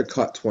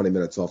cut 20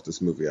 minutes off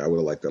this movie. I would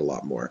have liked it a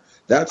lot more.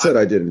 That said,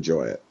 I did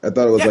enjoy it. I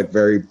thought it was like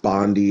very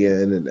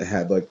Bondian, and it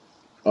had like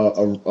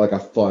a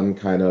fun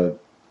kind of,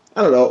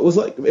 I don't know. It was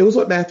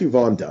what Matthew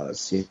Vaughn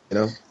does, you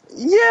know?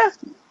 Yeah,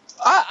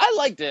 I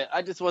liked it.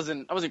 I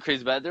wasn't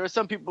crazy about it. There were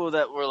some people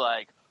that were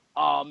like,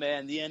 oh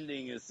man, the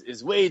ending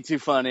is way too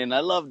funny, and I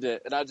loved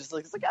it. And I just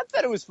like, I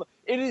thought it was fun.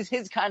 It is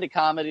his kind of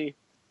comedy.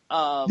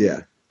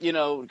 You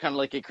know, kind of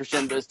like a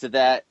crescendos to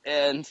that.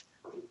 And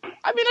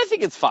I mean, I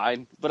think it's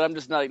fine, but I'm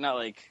just not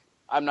like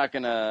I'm not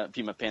gonna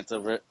pee my pants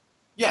over it.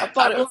 Yeah,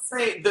 I will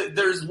say that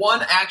there's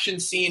one action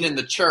scene in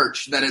the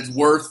church that is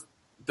worth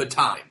the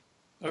time.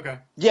 Okay.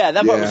 Yeah,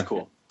 that part was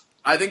cool.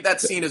 I think that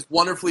scene is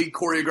wonderfully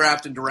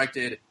choreographed and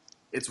directed.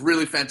 It's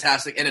really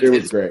fantastic, and It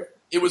was great.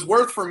 It was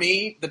worth for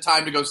me the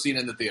time to go see it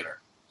in the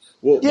theater.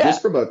 Well,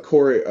 just from a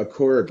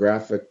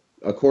choreographical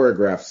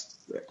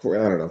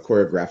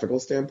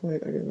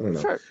standpoint, I don't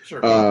know.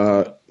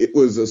 Sure. It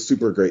was a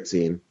super great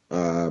scene.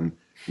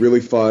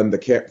 Really fun.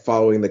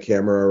 Following the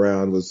camera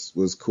around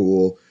was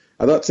cool.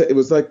 I thought it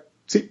was like,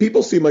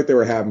 people seemed like they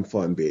were having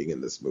fun being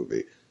in this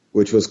movie,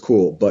 which was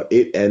cool. But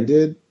it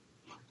ended,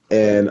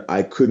 and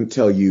I couldn't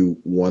tell you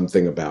one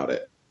thing about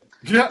it.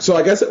 Yeah. So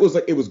I guess it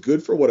was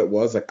good for what it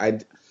was. Like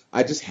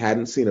I just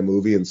hadn't seen a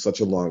movie in such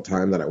a long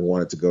time that I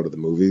wanted to go to the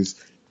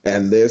movies,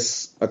 and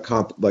this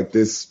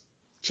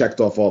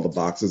checked off all the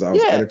boxes. I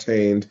was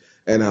entertained,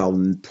 and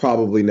I'll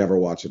probably never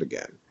watch it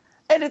again.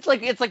 And it's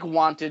like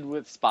Wanted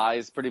with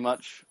spies, pretty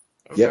much.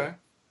 Okay.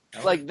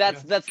 Yep. Like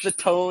that's the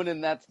tone,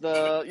 and that's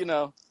the, you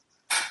know,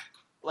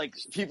 like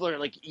people are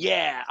like,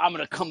 yeah, I'm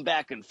gonna come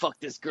back and fuck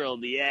this girl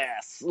in the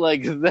ass.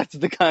 Like that's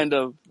the kind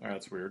of. Oh,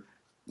 that's weird.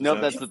 Nope,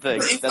 that's the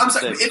thing. I'm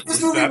sorry, if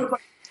this movie was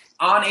like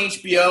on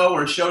HBO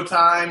or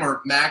Showtime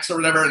or Max or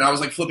whatever, and I was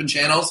like flipping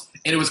channels,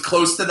 and it was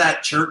close to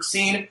that church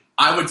scene,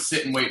 I would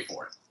sit and wait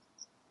for it.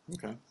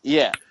 Okay.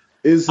 Yeah.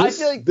 I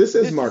feel like this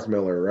is Mark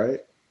Miller,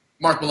 right?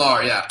 Mark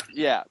Millar, yeah.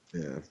 Yeah.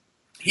 Yeah.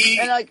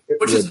 And like,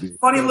 Which is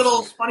funny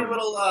little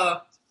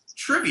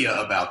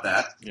trivia about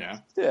that. Yeah.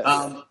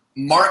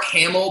 Mark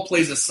Hamill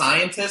plays a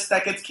scientist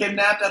that gets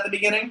kidnapped at the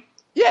beginning.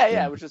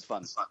 Yeah, which is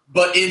fun.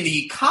 But in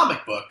the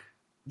comic book,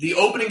 the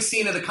opening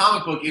scene of the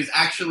comic book is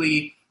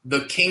actually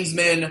the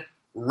Kingsman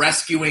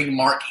rescuing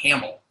Mark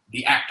Hamill,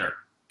 the actor.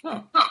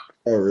 Oh.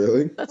 Oh,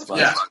 really? That's fun.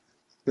 Yeah.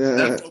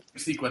 That's the opening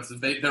sequences.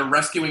 They're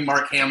rescuing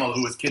Mark Hamill,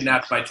 who was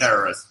kidnapped by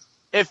terrorists.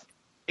 If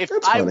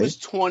That's I funny. was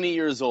 20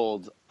 years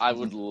old, I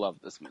would love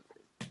this movie.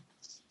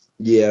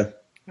 Yeah.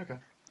 Okay.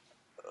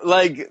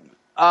 Like,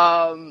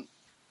 kind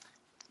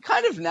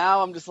of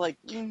now, I'm just like,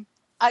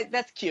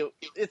 that's cute.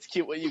 It's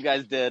cute what you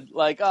guys did.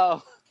 Like,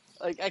 I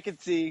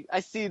see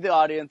the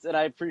audience, and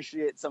I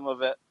appreciate some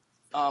of it.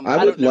 I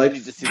don't know,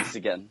 need to see this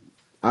again.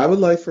 I would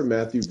like for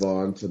Matthew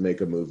Vaughn to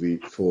make a movie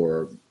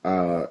for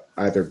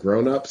either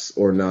grown-ups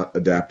or not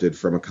adapted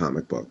from a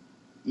comic book.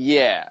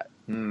 Yeah.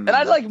 And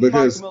I'd like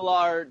Because- Mark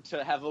Millar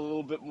to have a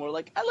little bit more,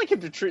 like, I'd like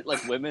him to treat,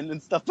 like, women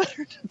and stuff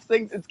better.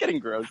 It's getting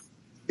gross.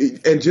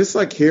 And just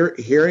like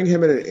hearing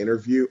him in an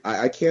interview,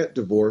 I can't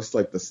divorce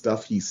like the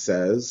stuff he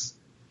says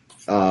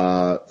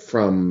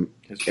from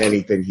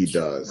anything he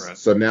does. Right.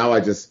 So now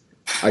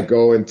I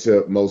go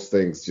into most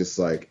things just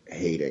like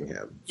hating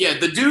him. Yeah,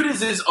 the dude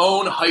is his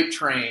own hype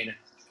train,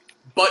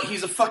 but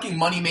he's a fucking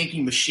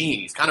money-making machine.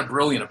 He's kind of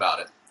brilliant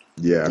about it.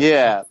 Yeah.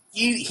 Yeah.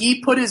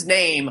 He put his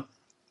name,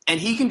 and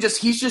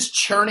he's just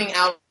churning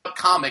out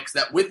comics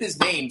that with his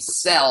name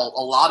sell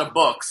a lot of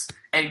books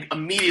and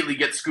immediately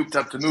get scooped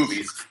up to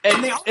movies.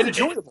 And they are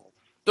enjoyable.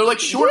 They're like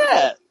short,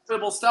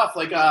 enjoyable stuff.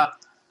 Like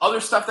other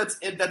stuff that's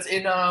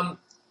in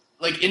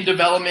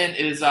development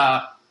is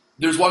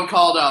there's one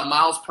called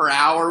Miles Per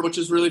Hour, which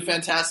is really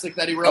fantastic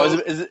that he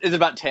wrote. Oh, is it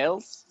about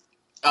Tails?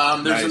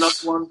 There's Nice. another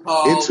one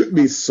called. It took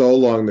me so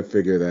long to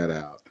figure that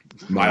out.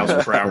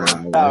 Miles per hour.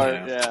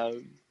 Yeah.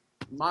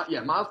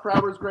 Miles Per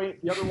Hour is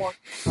great. The other one.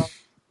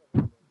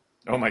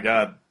 Oh my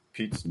God,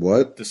 Pete's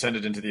What?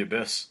 descended into the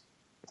abyss.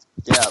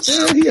 Yeah.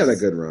 Yeah, he had a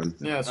good run.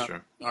 Yeah, that's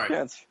true. All right.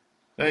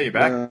 Yeah, Hey, you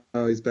back?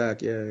 Oh, he's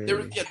back. Yeah.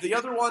 The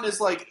other one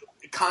is like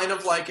kind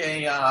of like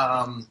a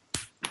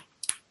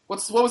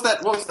what's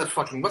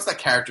that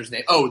character's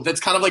name? Oh, that's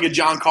kind of like a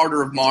John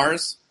Carter of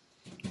Mars.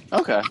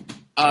 Okay.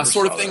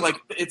 Sort of saw thing. that. Like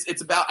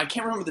it's about, I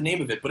can't remember the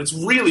name of it, but it's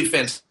really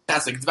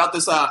fantastic. It's about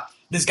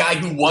this guy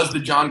who was the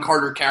John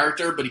Carter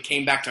character, but he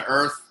came back to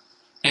Earth,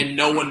 and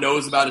no one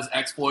knows about his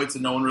exploits,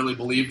 and no one really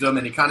believed him,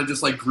 and he kind of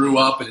just like grew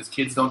up, and his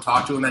kids don't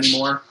talk to him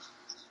anymore.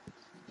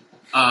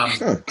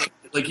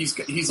 Like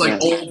he's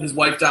like old, his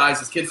wife dies,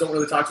 his kids don't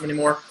really talk to him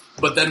anymore.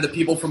 But then the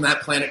people from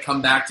that planet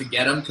come back to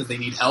get him because they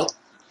need help.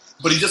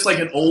 But he's just like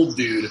an old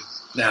dude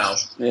now.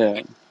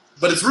 Yeah.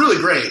 But it's really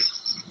great.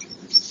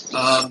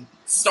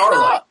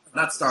 Starlight.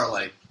 Not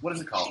Starlight. What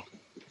is it called?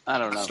 I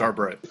don't know.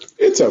 Starbright.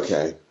 It's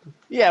okay.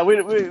 Yeah,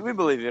 we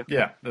believe you.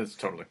 Yeah, that's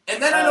totally.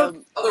 And then I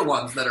know other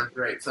ones that are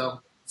great.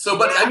 So,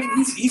 but I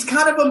mean, he's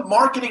kind of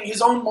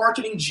his own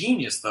marketing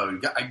genius, though.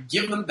 I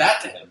give him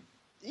that to him.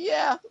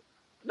 Yeah.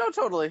 No,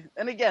 totally.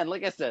 And again,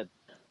 like I said,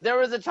 there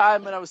was a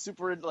time when I was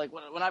super into, like,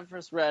 when I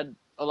first read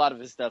a lot of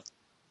his stuff,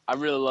 I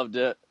really loved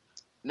it.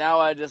 Now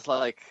I just,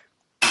 like,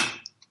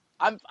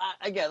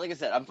 again, like I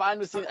said, I'm fine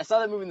with seeing, I saw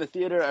that movie in the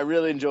theater. I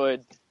really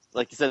enjoyed,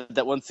 like you said,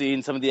 that one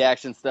scene, some of the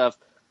action stuff.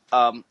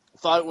 Thought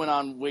it went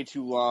on way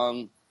too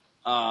long.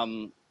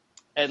 And,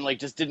 like,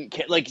 just didn't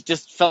care, like,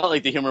 just felt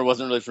like the humor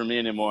wasn't really for me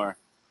anymore.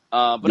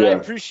 But I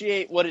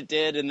appreciate what it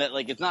did, and that,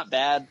 like, it's not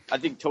bad. I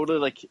think totally,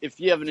 like, if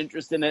you have an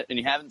interest in it and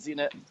you haven't seen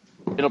it,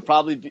 it'll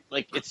probably be,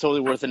 like, it's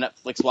totally worth a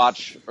Netflix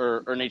watch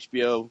or an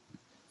HBO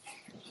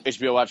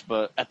watch.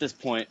 But at this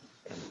point,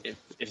 if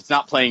it's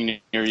not playing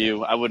near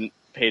you, I wouldn't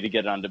pay to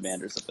get it on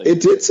demand or something.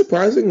 It did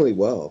surprisingly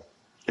well.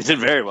 It did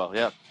very well,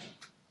 yeah.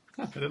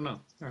 I didn't know.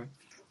 All right.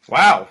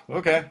 Wow.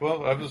 Okay.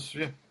 Well, I was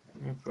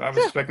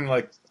expecting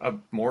like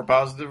more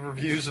positive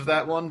reviews of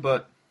that one,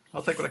 but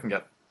I'll take what I can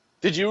get.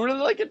 Did you really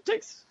like it,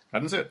 Tix? I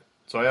didn't see it,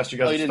 so I asked you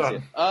guys Oh, you to didn't start.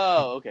 see it.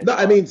 Oh, okay. No,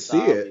 I mean, see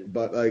it,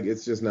 but like,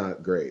 it's just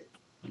not great.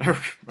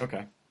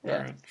 Okay.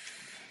 Yeah.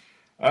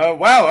 All right.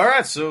 Wow. All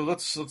right. So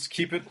let's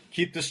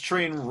keep this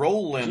train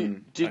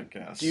rolling. I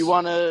guess. Do you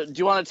want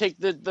to take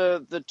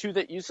the two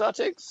that you saw,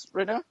 Tix,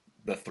 right now?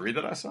 The 3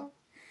 that I saw?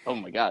 Oh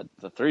my God,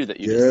 the 3 that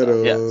you Get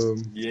just saw.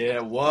 'em. Yeah.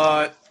 Yeah.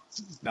 What?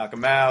 Knock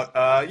them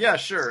out. Yeah.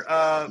 Sure.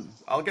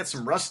 I'll get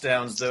some rust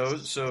downs though.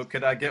 So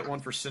could I get one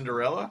for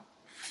Cinderella?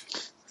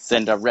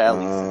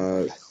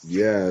 Cinderella.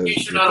 Yeah. In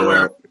case you're not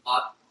aware of the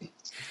plot.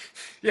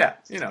 Yeah.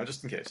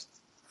 Just in case.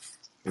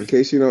 In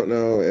case you don't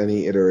know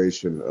any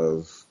iteration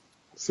of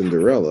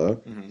Cinderella,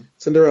 Mm-hmm.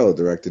 Cinderella,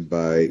 directed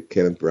by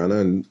Kenneth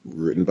Branagh and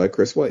written by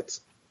Chris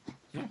Weitz.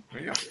 Yeah,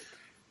 there you go.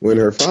 When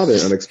her father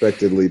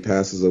unexpectedly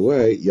passes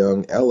away,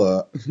 young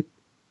Ella,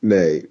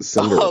 nay,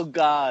 Cinderella, Oh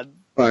God.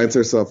 finds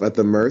herself at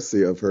the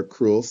mercy of her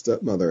cruel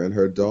stepmother and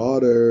her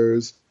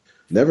daughters.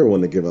 Never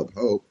one to give up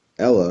hope,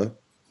 Ella's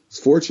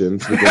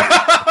fortunes begin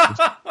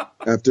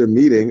after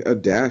meeting a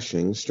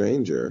dashing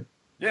stranger.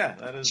 Yeah,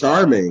 that is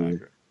Charming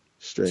accurate.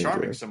 stranger.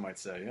 Charming, some might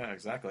say. Yeah,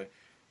 exactly.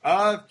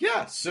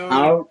 Yeah.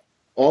 So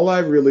All I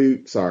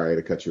really, sorry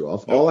to cut you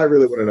off. All I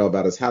really want to know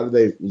about is how do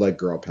they let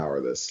girl power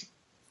this?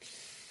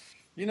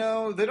 they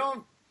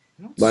don't.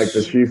 Like,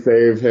 does she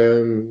save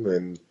him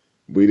and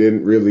we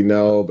didn't really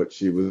know, but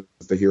she was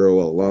the hero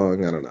all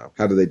along? I don't know.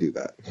 How do they do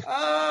that?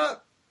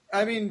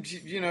 I mean,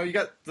 you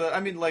got the. I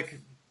mean, like,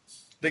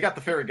 they got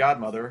the fairy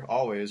godmother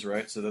always,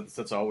 right? So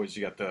that's always,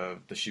 you got the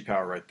she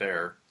power right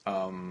there.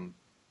 And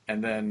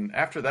then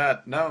after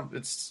that, no,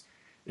 it's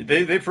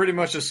they pretty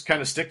much just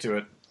kind of stick to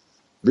it.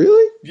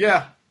 Really?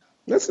 Yeah.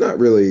 That's not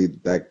really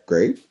that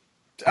great.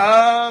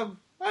 I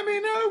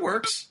mean, it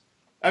works.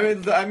 I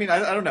mean,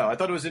 I don't know. I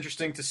thought it was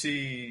interesting to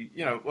see,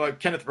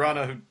 Kenneth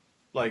Branagh who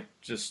like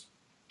just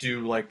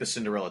do like the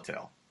Cinderella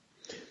tale.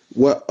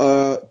 What?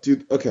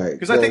 Dude. Okay.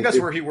 Because I think that's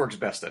where he works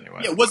best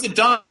anyway. Yeah, was it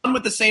done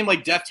with the same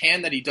like deft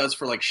hand that he does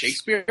for like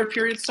Shakespeare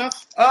period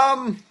stuff?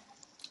 I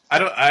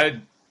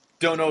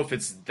don't know if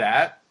it's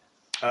that,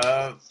 like,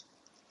 I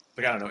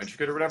don't know,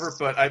 intricate or whatever.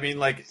 But I mean,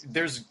 like,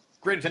 there's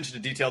great attention to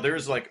detail. There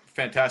is like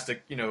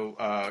fantastic,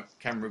 camera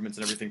movements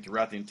and everything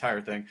throughout the entire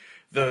thing.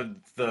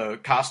 The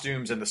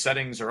costumes and the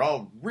settings are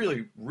all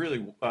really,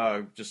 really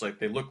just like,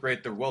 they look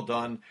great. They're well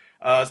done.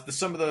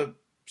 Some of the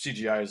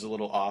CGI is a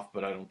little off,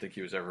 but I don't think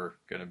he was ever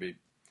going to be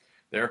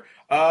there.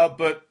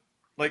 But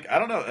like, I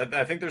don't know.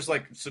 I think there's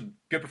like some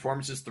good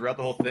performances throughout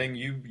the whole thing.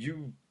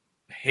 You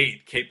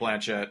hate Kate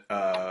Blanchett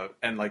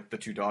and like the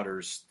two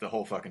daughters the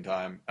whole fucking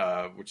time,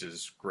 which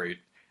is great.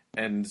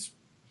 And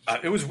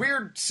it was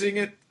weird seeing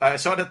it. I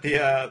saw it at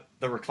the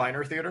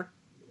recliner theater.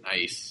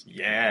 Nice.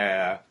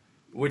 Yeah.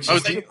 Which Oh,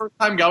 is was that your first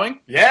time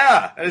going?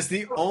 yeah, that is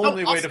the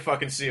only way awesome. to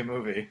fucking see a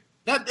movie.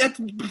 That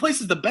the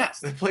place is the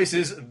best. The place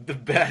is the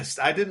best.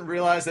 I didn't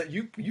realize that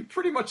you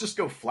pretty much just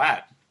go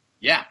flat.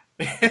 Yeah.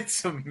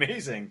 It's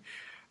amazing.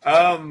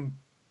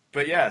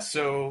 But yeah,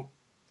 so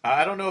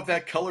I don't know if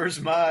that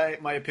colors my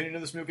opinion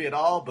of this movie at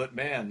all, but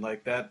man,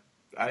 like that,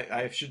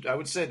 I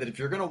would say that if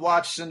you're gonna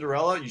watch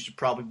Cinderella, you should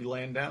probably be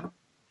laying down.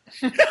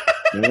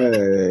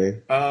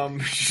 Hey.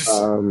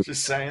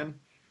 Just saying.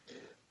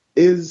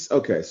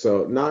 Okay,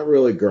 so not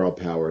really girl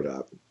powered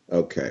up.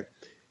 Okay.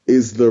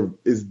 Is the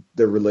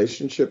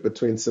relationship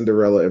between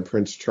Cinderella and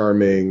Prince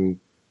Charming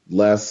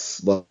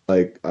less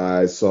like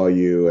I saw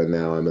you and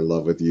now I'm in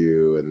love with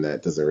you and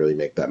that doesn't really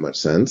make that much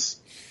sense?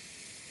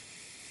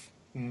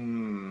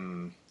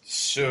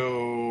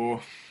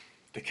 So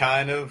they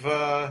kind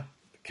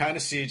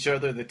of see each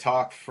other. They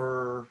talk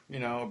for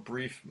a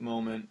brief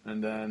moment,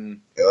 and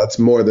then Yeah, that's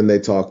more than they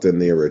talked in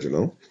the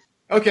original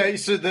okay.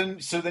 So then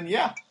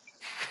yeah,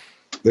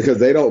 because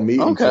they don't meet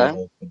Okay.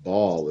 until the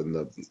ball in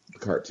the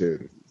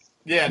cartoon.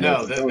 yeah. And they're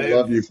No, like, "Oh, I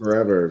love you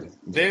forever."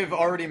 they've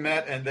already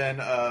met, and then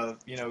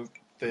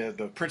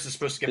the prince is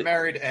supposed to get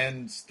married,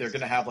 and they're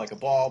gonna have like a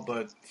ball,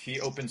 but he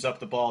opens up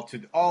the ball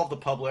to all of the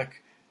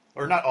public,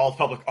 or not all the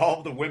public, all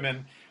of the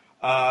women.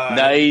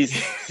 Nice.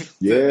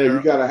 Yeah, They're-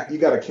 you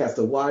gotta cast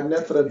a wide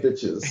net for them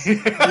bitches.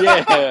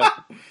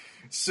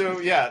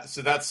 Yeah.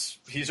 So that's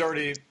he's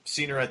already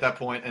seen her at that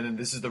point, and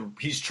then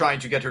he's trying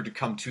to get her to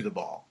come to the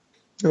ball.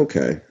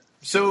 Okay.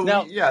 So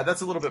Now- yeah,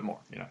 that's a little bit more.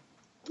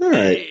 All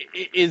right.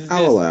 Is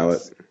I'll allow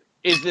it.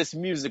 Is this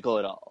musical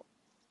at all?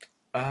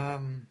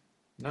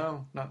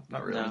 No, not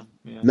really. No.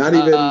 Yeah. Not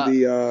even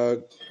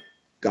the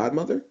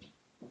Godmother?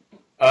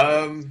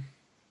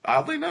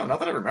 Oddly, no, not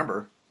that I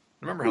remember.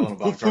 I remember Helena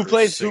Bonham Who Carter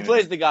plays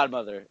singing the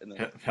godmother?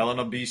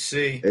 Helena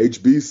BC.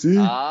 HBC?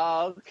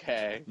 Ah,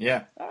 okay.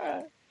 Yeah. All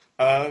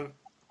right.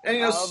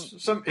 And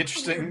some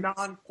interesting.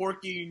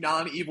 non-quirky,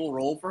 non-evil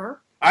role for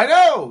her. I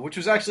know, which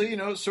was actually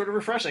sort of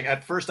refreshing.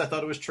 At first, I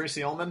thought it was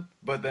Tracy Ullman,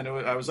 but then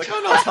I was like,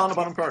 oh no, it's Helena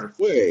Bonham Carter.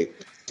 Wait.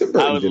 Tim I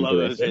Burton would didn't love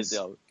direct it. this. Tracy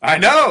Ullman.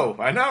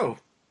 I know.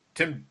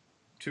 Tim,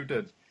 who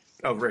did?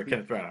 Oh, Rick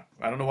Kenneth Branagh.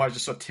 I don't know why I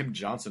just saw Tim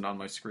Johnson on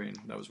my screen.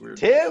 That was weird.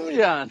 Tim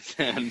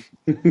Johnson.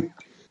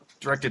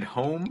 Directed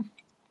Home,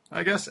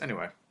 I guess.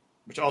 Anyway,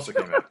 which also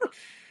came out.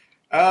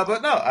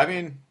 But no, I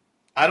mean,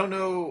 I don't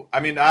know. I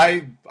mean,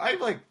 I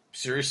like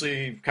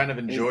seriously kind of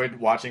enjoyed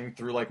watching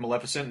through like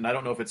Maleficent, and I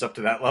don't know if it's up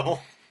to that level.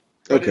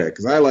 Okay,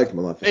 because I like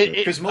Maleficent.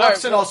 Because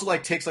Maleficent also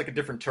like takes like a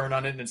different turn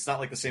on it, and it's not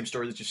like the same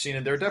story that you've seen.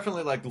 And there are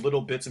definitely like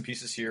little bits and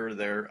pieces here or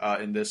there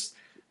in this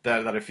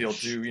that I feel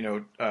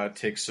do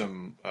take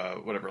some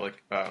whatever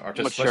like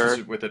artistic Mature.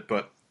 license with it,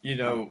 but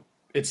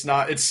it's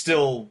not. It's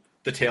still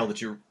the tale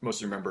that you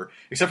mostly remember,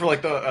 except for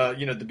like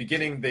the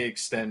beginning they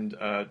extend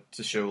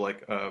to show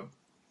like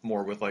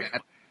more with like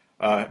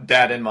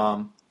dad and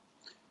mom.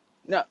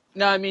 No.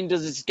 I mean,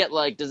 does this get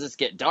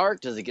dark?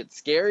 Does it get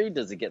scary?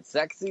 Does it get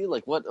sexy?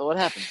 Like, what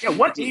happens? Yeah,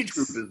 what age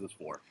group is this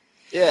for?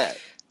 Yeah.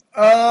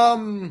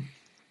 Um,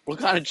 What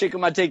kind of chick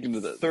am I taking to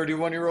this?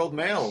 31-year-old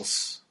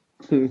males.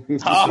 All You know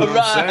what I'm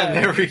saying? right.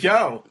 There we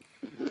go.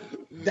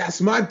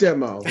 That's my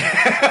demo.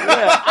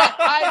 Yeah,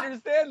 I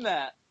understand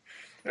that.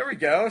 There we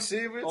go. See,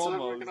 it's, we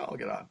Almost. can all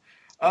get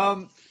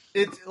on.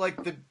 It's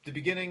like the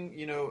beginning,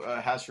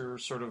 has her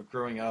sort of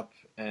growing up,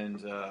 and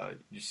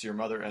you see her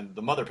mother, and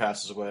the mother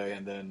passes away,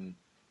 and then,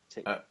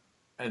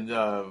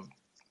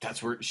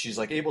 that's where she's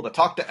like able to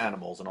talk to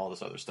animals and all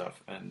this other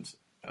stuff, and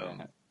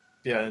and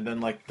then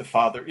like the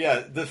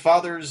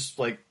father's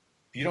like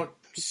you don't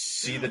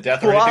see the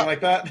death or anything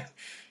like that.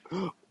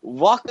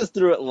 Walk us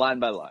through it line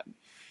by line.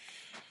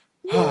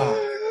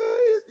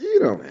 You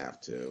don't have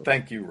to.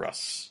 Thank you,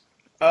 Russ.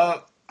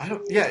 I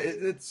don't. Yeah,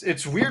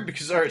 it's weird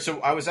because all right. So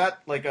I was at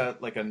like a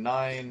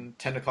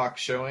 9-10 o'clock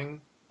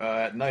showing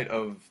at night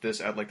of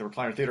this at like the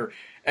Recliner Theater,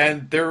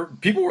 and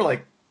people were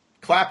like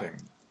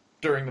clapping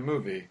during the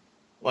movie.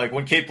 Like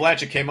when Kate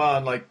Blanchett came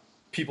on, like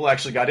people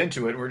actually got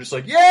into it, and we're just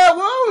like, yeah,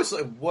 whoa! It's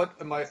like, what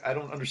am I? I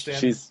don't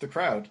understand the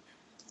crowd.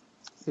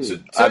 So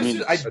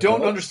I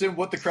don't understand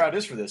what the crowd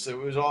is for this. It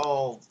was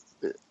all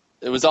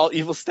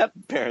evil step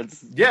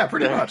parents. yeah,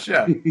 pretty much,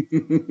 yeah.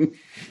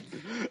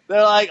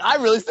 They're like, I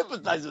really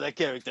sympathize with that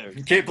character.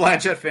 Kate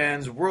Blanchett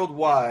fans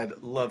worldwide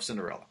love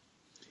Cinderella.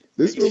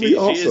 This movie She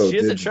also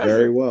is a did treasure.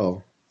 very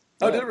well.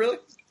 Oh, did it really?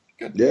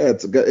 Good. Yeah,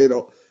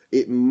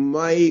 it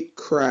might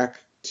crack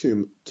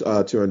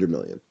 200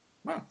 million.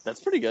 Wow. That's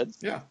pretty good.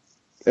 Yeah.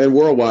 And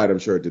worldwide, I'm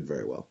sure it did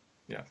very well.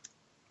 Yeah.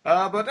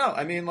 But no,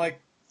 I mean,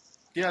 like,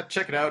 yeah,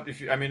 check it out.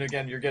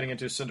 Again, you're getting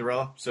into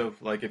Cinderella, so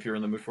like, if you're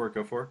in the mood for it,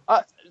 go for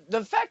it.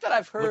 The fact that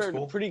I've Looks heard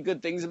cool. pretty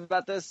good things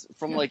about this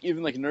from like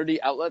even like nerdy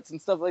outlets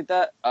and stuff like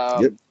that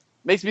Yep.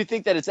 makes me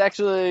think that it's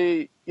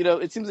actually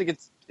it seems like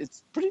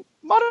it's pretty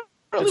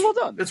moderately well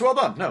done. It's well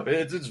done. No,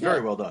 it's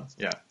very well done.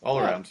 Yeah, all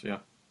Yeah. around. Yeah.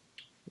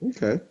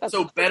 Okay.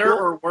 So better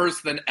or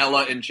worse than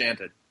Ella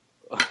Enchanted?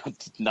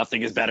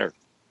 Nothing is better.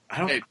 I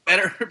don't. Okay,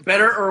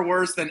 better or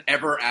worse than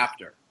Ever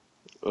After?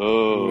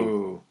 Oh,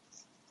 Ooh,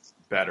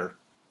 better.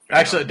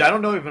 Actually, I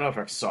don't even know if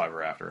I saw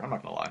Ever After. I'm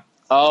not gonna lie.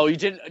 oh, you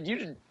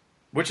didn't.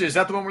 Which is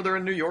that the one where they're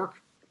in New York?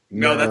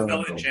 No, that's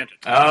Ella Enchanted.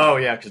 Oh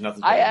yeah, because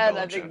nothing's. I better than had. Bella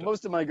I think Enchanted.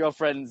 most of my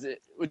girlfriends.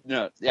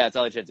 It's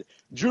Ellie Chances.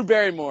 Drew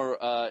Barrymore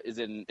is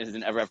in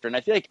Ever After, and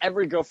I feel like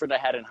every girlfriend I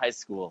had in high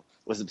school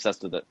was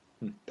obsessed with it.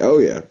 Oh,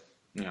 yeah.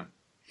 Yeah.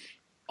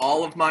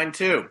 All of mine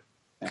too.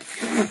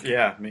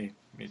 Yeah, me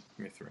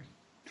three.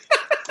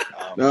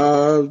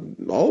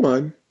 All of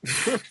mine.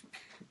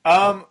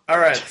 All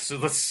right, so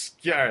let's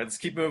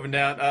keep moving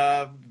down.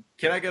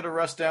 Can I get a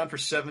Russ down for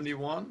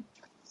 71?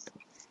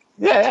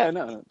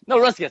 No,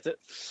 Russ gets it.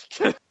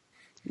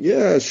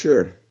 Yeah,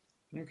 sure.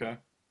 Okay.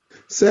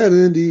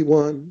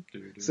 71.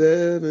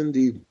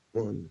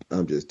 71.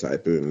 I'm just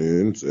typing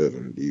in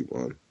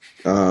 71.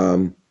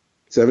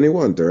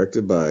 71,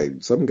 directed by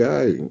some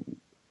guy.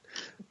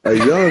 A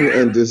young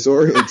and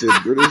disoriented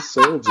British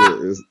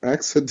soldier is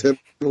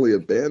accidentally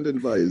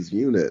abandoned by his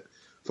unit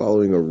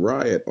following a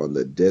riot on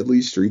the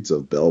deadly streets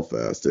of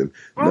Belfast in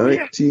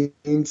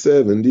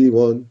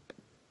 1971.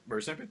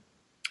 Where's Champion?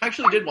 I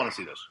actually did want to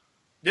see this.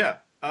 Yeah.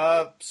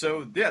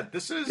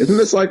 This is. Isn't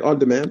this like on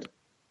demand?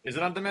 Is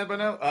it on demand by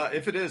now?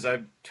 If it is,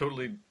 I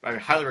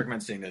highly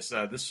recommend seeing this.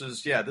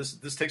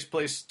 This takes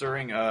place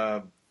during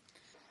in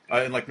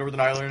like Northern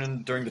Ireland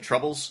and during the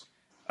Troubles,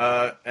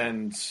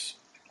 and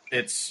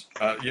it's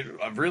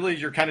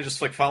you're kind of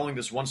just like following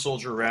this one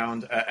soldier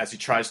around as he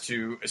tries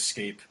to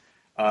escape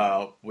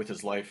with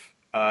his life,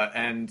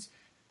 and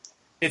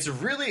it's a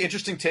really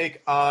interesting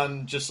take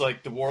on just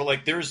like the war.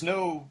 Like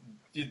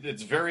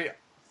it's very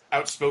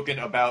outspoken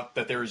about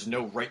that there is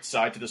no right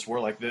side to this war.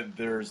 Like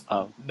there's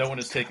no one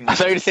is taking. I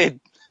thought you were saying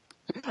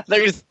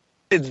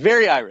it's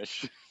very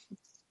Irish.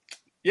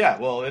 Yeah,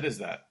 well, it is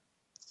that.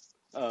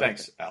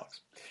 Thanks, Okay. Alex.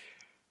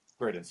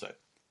 Great insight.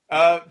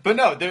 But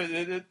no,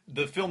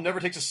 the film never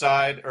takes a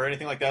side or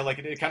anything like that. Like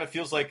it kind of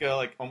feels like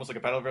almost like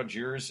a Battle of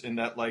Algiers in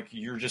that like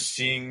you're just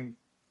seeing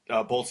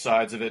both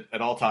sides of it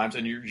at all times,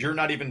 and you're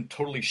not even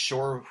totally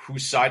sure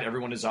whose side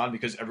everyone is on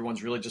because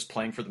everyone's really just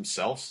playing for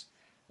themselves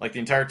like the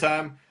entire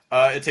time.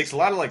 It takes a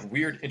lot of like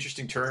weird,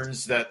 interesting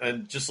turns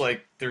and just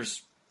like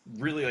there's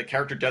really like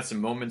character deaths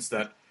and moments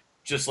that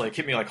just like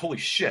hit me like holy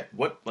shit,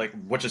 what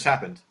just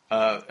happened?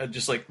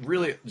 Just like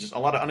really just a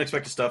lot of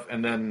unexpected stuff,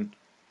 and then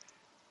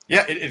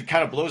yeah, it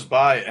kind of blows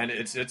by, and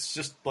it's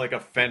just like a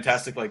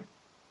fantastic like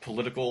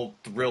political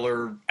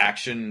thriller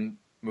action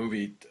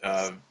movie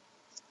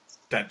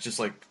that just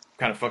like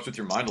kind of fucks with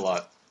your mind a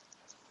lot.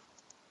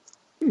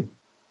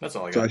 That's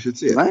all I got. So I should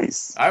see it.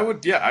 Nice. I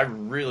would, yeah, I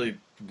really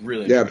Yeah,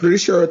 enjoyed I'm pretty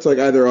sure it's like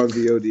either on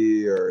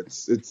VOD or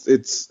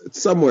it's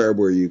somewhere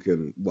where you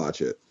can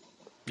watch it.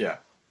 Yeah.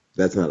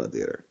 That's not a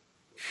theater.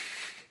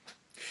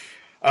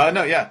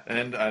 No, yeah,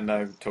 and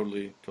I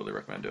totally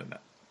recommend doing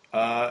that.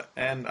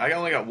 And I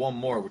only got one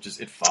more, which is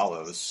It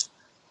Follows.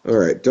 All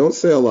right, don't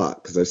say a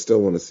lot because I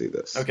still want to see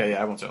this. Okay,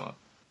 yeah, I won't say a lot.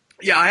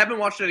 Yeah, I haven't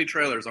watched any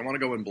trailers. I want to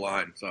go in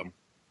blind, so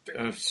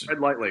tread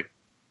lightly.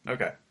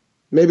 Okay.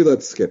 Maybe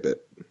let's skip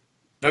it.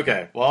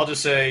 Okay, well, I'll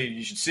just say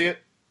you should see it.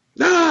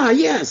 Ah,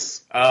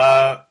 yes.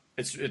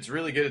 It's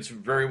really good. It's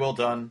very well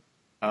done.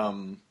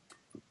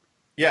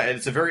 Yeah,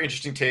 it's a very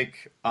interesting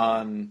take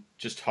on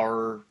just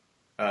horror.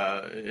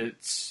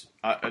 It's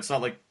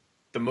not like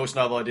the most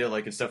novel idea.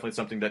 Like it's definitely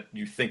something that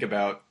you think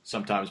about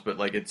sometimes, but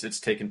like it's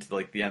taken to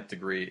like the nth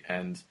degree,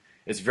 and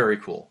it's very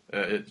cool.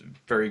 It's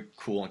very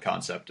cool in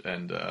concept,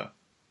 and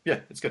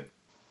yeah, it's good.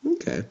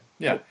 Okay.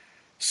 Yeah.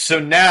 So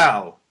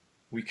now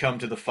we come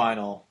to the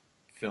final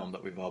film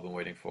that we've all been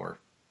waiting for,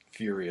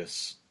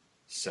 Furious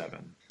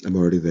 7. I'm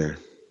already there.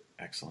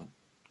 Excellent.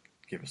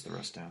 Give us the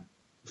rest down.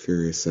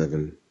 Furious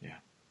 7. Yeah.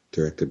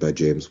 Directed by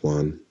James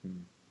Wan.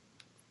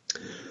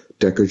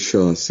 Deckard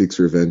Shaw seeks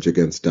revenge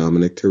against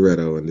Dominic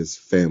Toretto and his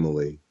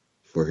family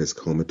for his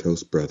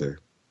comatose brother.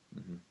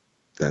 Mm-hmm.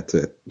 That's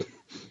it.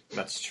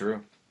 That's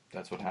true.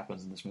 That's what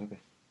happens in this movie.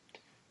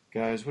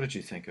 Guys, what did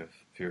you think of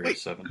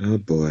Furious 7? Oh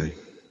boy.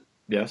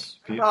 Yes,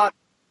 Pete?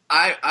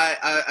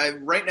 I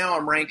right now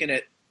I'm ranking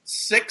it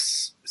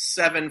 6,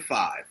 7,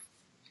 5.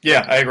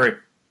 Yeah, I agree.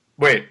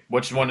 Wait,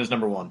 which one is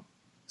number one?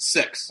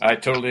 6. I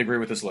totally agree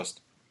with this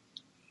list.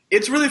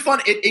 It's really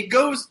fun.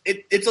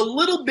 It's a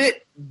little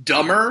bit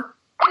dumber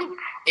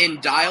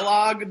in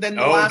dialogue than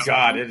the last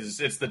God, one,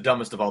 it's the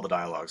dumbest of all the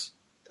dialogues.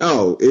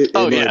 Oh,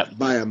 yeah.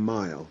 By a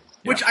mile.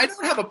 which I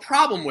don't have a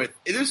problem with.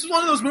 This is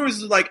one of those movies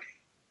that's like,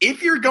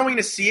 if you're going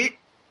to see it,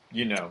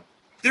 You know.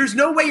 there's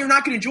no way you're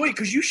not going to enjoy it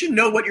because you should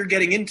know what you're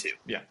getting into.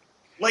 Yeah.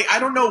 Like, I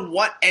don't know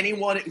what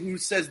anyone who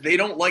says they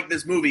don't like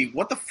this movie,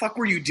 what the fuck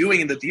were you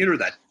doing in the theater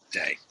that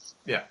day?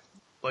 Yeah.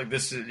 Like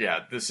this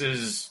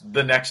is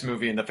the next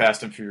movie in the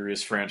Fast and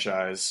Furious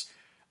franchise.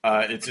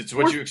 It's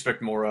what you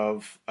expect more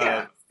of.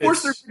 Yeah. Of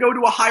course, they're going to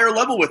go to a higher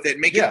level with it,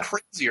 make Yeah. it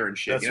crazier and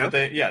shit. That's You know? what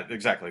they. Yeah,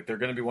 exactly. They're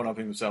going to be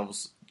one-upping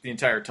themselves the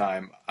entire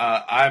time.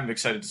 I'm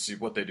excited to see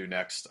what they do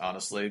next.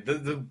 Honestly,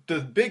 the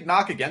big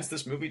knock against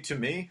this movie to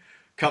me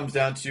comes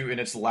down to in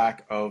its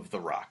lack of The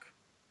Rock,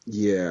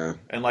 Yeah.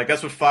 and like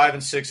that's what 5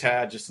 and 6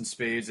 had just in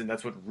spades, and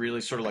that's what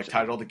really sort of like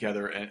tied it all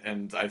together.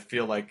 And I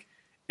feel like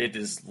it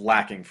is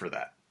lacking for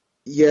that.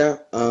 Yeah.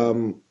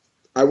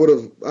 I would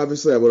have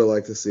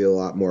liked to see a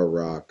lot more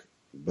Rock,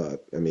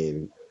 but I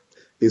mean,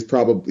 he's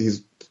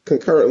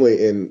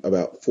concurrently in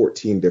about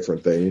 14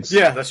 different things.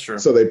 Yeah, that's true.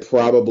 So they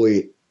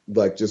probably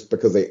like just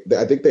because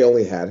I think they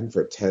only had him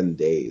for 10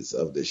 days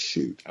of this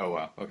shoot. Oh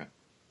wow. Okay,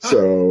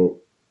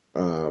 So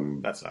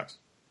that sucks.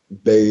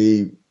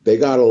 they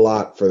got a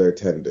lot for their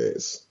 10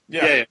 days.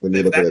 Yeah. When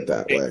you look at it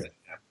that way.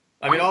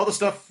 I mean, all the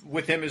stuff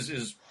with him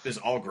is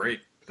all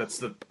great.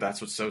 That's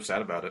what's so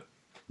sad about it.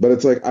 But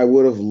it's like I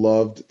would have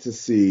loved to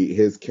see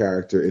his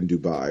character in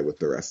Dubai with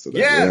the rest of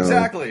them. Yeah, you know?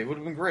 exactly. It would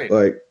have been great.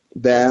 Like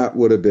that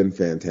would have been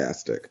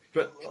fantastic.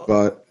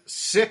 But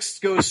 6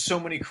 goes so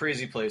many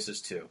crazy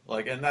places too.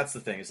 Like, and that's the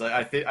thing. Is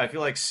like I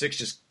feel like 6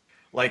 just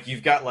like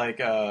you've got like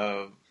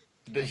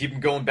him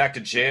going back to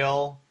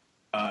jail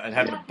and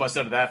having to bust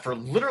out of that for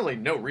literally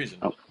no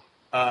reason.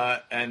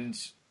 And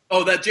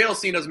that jail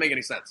scene doesn't make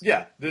any sense.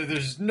 yeah,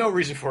 there's no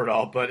reason for it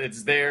all, but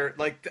it's there.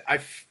 Like I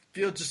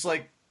feel just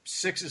like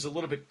 6 is a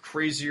little bit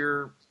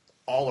crazier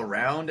all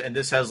around, and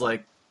this has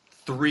like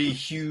 3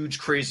 huge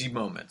crazy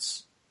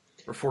moments.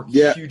 Or 4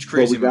 huge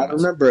crazy but we gotta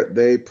moments. remember,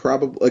 they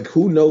probably like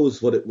who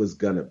knows what it was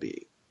gonna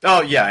be.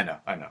 Oh yeah,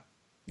 I know.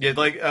 Yeah,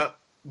 like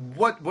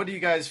what do you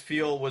guys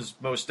feel was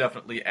most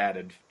definitely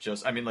added?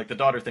 Just I mean, like the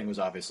daughter thing was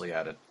obviously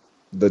added.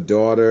 The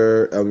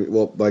daughter,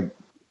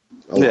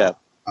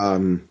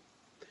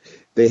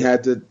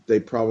 they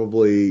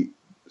probably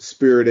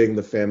spiriting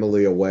the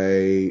family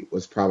away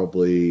was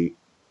probably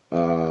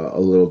a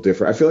little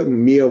different. I feel like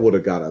Mia would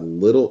have got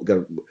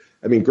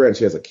I mean, granted,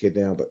 she has a kid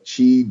now, but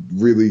she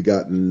really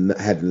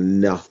had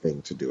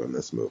nothing to do in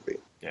this movie.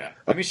 Yeah,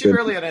 I mean, she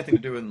barely had anything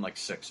to do in like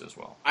 6 as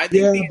well. I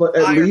think but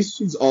at least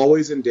she's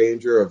always in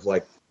danger of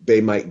like they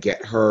might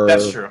get her.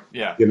 That's true.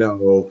 Yeah. You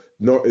know,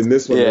 no, in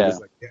this one, Yeah. they're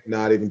just like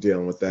not even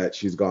dealing with that.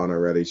 She's gone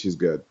already. She's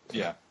good.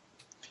 Yeah.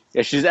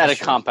 Yeah, she's at That's a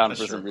true. compound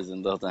That's for some true.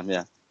 reason the whole time.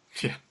 Yeah.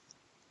 Yeah.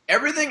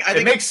 everything. I It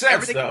think makes sense,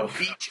 everything though.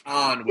 from Beach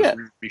on was Yeah.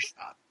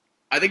 reshot.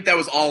 I think that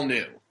was all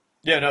new.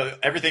 Yeah. No,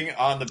 everything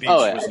on the beach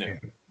Oh, yeah. was new.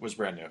 Was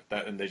brand new.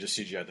 And they just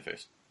CGI'd the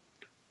face.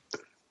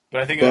 But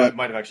I think But- it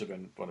might have actually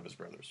been one of his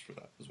brothers for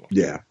that as well.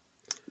 Yeah.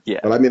 Yeah.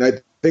 But I mean, I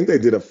think they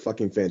did a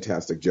fucking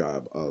fantastic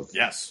job of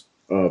Yes.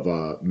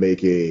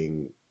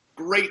 making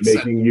Great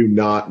sense. you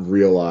not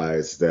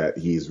realize that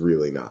he's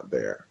really not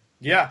there.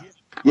 Yeah.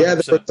 Yeah, there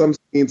 100%. were some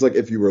scenes like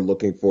if you were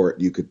looking for it,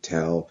 you could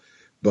tell,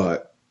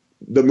 but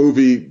the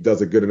movie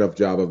does a good enough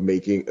job of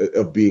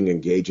being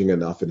engaging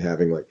enough and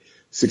having like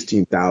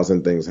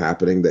 16,000 things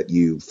happening that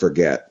you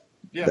forget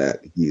Yeah. that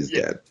he's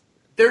dead.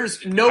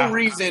 There's no Ah.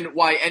 reason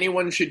why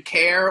anyone should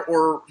care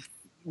or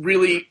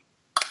really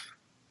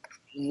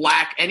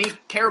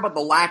care about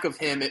the lack of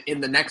him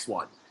in the next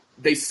one.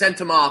 They sent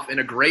him off in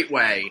a great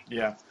way,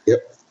 Yeah.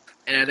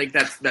 and I think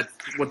that's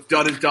what's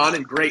done is done,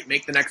 and great.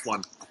 Make the next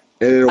one.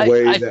 And in a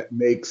way I- that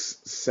makes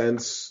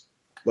sense.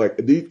 Like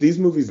these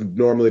movies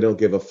normally don't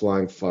give a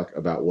flying fuck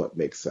about what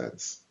makes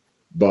sense,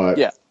 but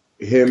Yeah.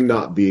 him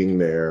not being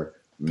there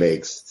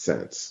makes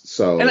sense.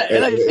 So And I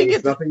think it's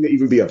it's- nothing to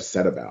even be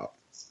upset about.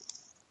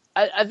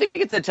 I think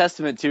it's a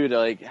testament too to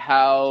like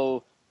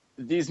how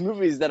these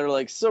movies that are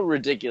like so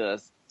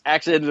ridiculous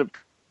actually ended up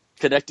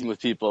connecting with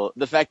people.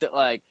 The fact that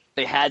like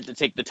they had to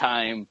take the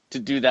time to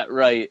do that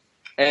right,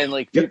 and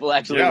like Yep. people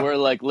actually Yeah. were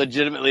like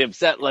legitimately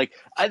upset. Like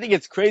I think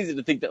it's crazy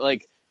to think that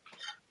like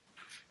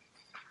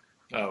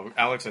Oh,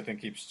 Alex, I think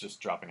keeps just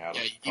dropping out.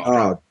 Yeah,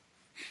 of you-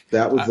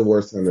 That was the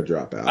worst time to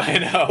drop out. I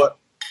know. But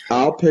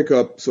I'll pick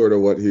up sort of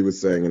what he was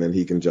saying, and then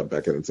he can jump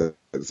back in and say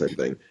the same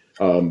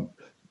thing.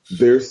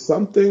 There's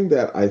something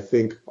that I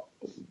think,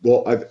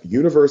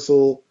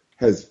 Universal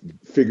has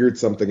figured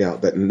something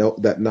out that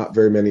not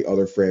very many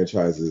other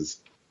franchises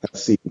have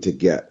seemed to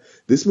get.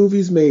 This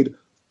movie's made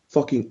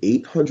fucking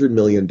 $800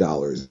 million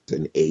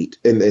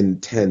in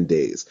 10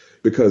 days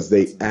because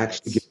they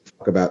actually give a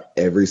fuck about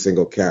every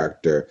single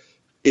character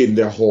in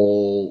their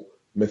whole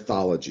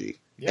mythology.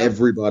 Yeah.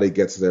 Everybody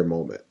gets their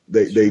moment.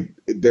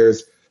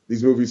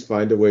 These movies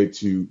find a way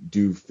to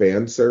do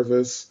fan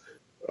service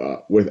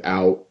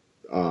without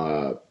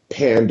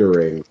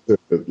pandering to,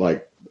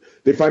 like,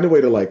 they find a way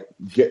to like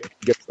get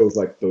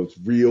those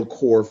real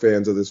core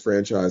fans of this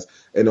franchise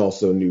and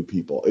also new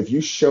people. If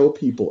you show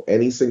people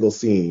any single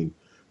scene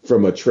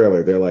from a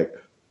trailer, they're like,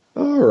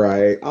 all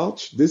right,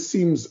 this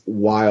seems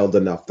wild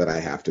enough that I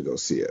have to go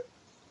see it.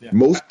 Yeah.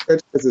 Most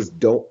franchises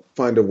don't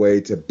find a way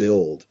to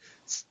build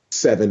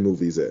 7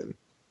 movies in.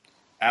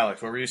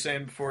 Alex, what were you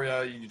saying before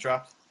you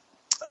dropped?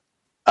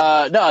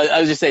 no, I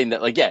was just saying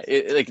that like yeah,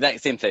 like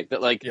that same thing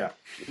that like Yeah.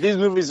 these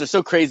movies are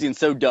so crazy and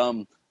so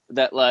dumb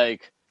that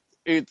like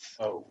it's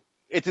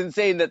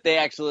insane that they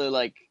actually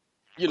like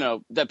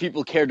that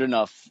people cared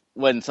enough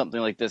when something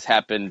like this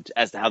happened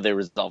as to how they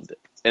resolved it,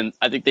 and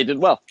I think they did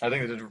well. I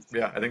think they did.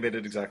 Yeah, I think they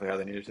did exactly how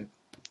they needed to.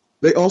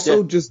 They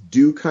also Yeah. just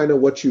do kind of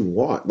what you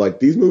want. Like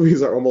these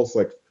movies are almost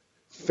like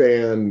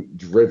fan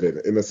driven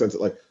in the sense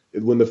that like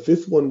when the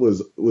 5th one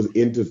was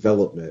in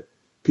development,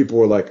 people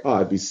were like, "Oh,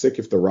 I'd be sick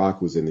if The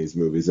Rock was in these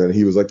movies," and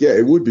he was like, "Yeah,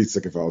 it would be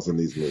sick if I was in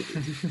these movies."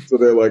 So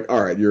they're like,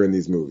 "All right, you're in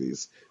these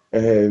movies,"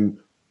 and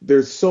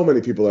there's so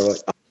many people that are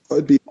like, "Oh,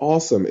 it'd be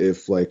awesome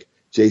if like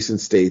Jason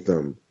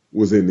Statham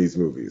was in these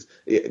movies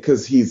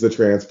because he's the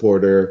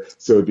transporter,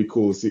 so it'd be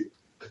cool to see."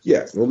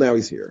 Yeah, well now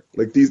he's here.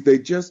 Like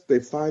they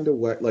find a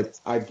way. Like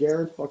I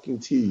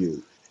guarantee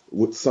you,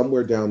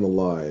 somewhere down the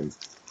line,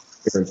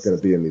 Aaron's gonna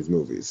be in these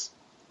movies.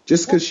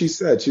 Just because she's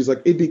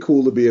like, it'd be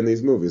cool to be in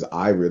these movies.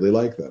 I really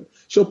like them.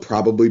 She'll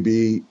probably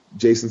be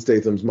Jason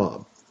Statham's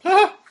mom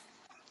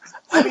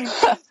I'd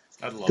love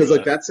because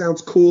like that. that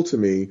sounds cool to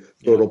me. So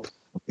Yeah. it'll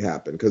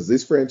happen because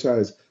this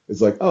franchise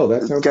is like, oh,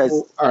 that sounds Guys-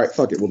 cool. All right,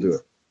 fuck it, we'll do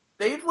it.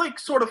 They've like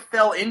sort of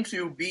fell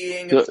into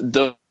being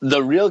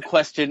The real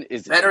question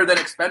is better than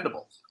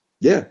Expendables.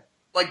 Yeah.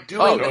 Like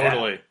doing that.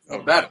 Totally. Oh,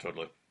 better. yeah,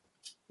 totally.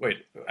 Wait,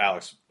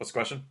 Alex, what's the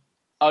question?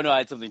 Oh no, I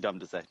had something dumb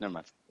to say. Never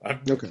mind.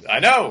 Okay. I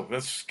know.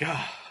 That's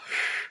God.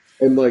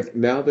 And like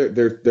now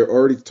they're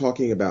already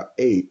talking about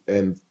 8,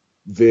 and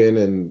Vin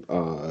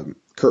and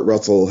Kurt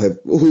Russell have.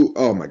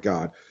 Oh my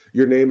God,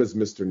 your name is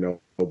Mr.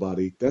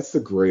 Nobody. That's the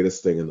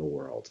greatest thing in the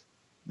world.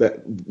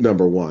 That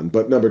number one,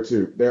 but number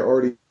two, they're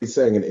already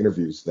saying in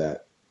interviews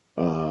that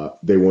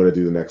they want to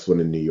do the next one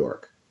in New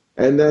York,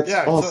 and that's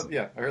awesome. So,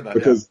 yeah, I heard that.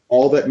 Because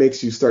all that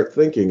makes you start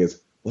thinking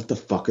is, what the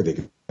fuck are they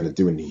going to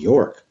do in New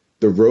York?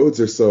 The roads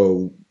are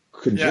so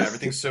congested. Yeah,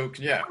 everything's so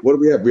What do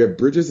we have? We have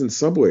bridges and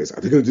subways. Are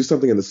they going to do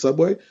something in the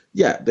subway?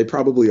 Yeah, they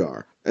probably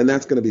are, and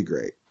that's going to be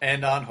great.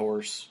 And on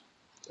horse.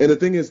 And the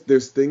thing is,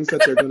 there's things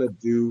that they're going to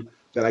do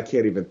that I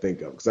can't even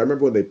think of. Because I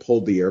remember when they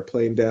pulled the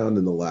airplane down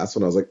in the last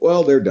one, I was like,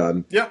 well, they're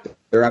done. Yep.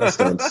 They're out of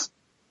stunts.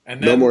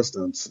 And then, no more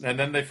stunts. And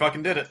then they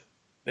fucking did it.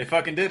 They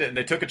fucking did it. And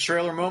they took a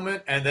trailer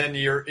moment, and then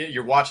you're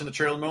watching the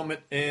trailer moment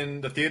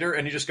in the theater,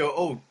 and you just go,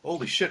 "Oh,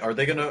 holy shit! Are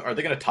they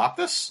gonna top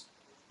this?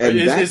 And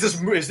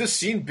is this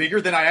scene bigger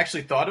than I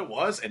actually thought it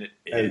was?" And it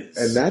is.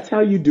 And that's how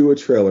you do a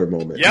trailer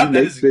moment. Yeah, you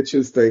make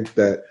bitches think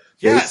that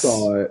Yes. they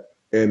saw it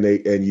and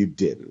you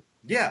didn't.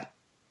 Yeah,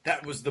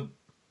 that was the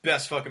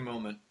best fucking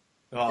moment.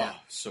 Oh, Yeah.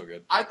 so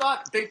good. I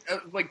thought they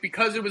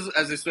because it was,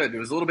 as I said, it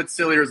was a little bit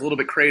sillier, it was a little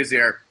bit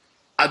crazier.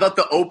 I thought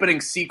the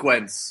opening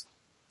sequence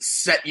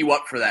set you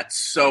up for that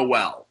so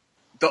well.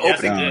 The Yes,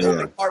 opening it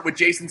did. part with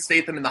Jason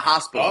Statham in the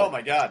hospital. Oh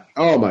my god.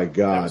 Oh my That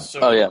God. was so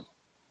Oh good.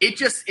 yeah.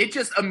 It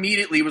just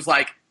immediately was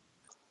like,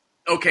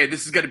 okay,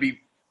 this is going to be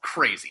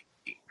crazy.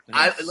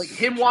 I like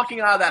him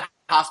walking out of that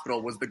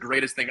hospital was the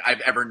greatest thing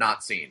I've ever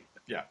not seen.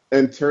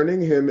 And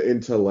turning him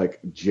into like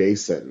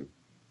Jason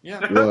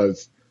Yeah.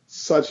 was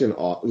such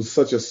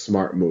a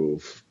smart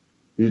move.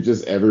 You're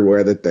just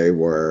everywhere that they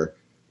were.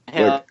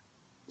 Yeah,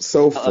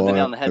 So the fun.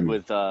 nail on the head and-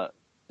 with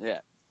yeah.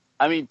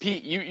 I mean,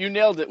 Pete, you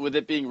nailed it with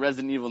it being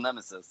Resident Evil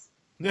Nemesis,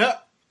 Yeah.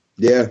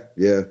 Yeah,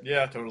 yeah.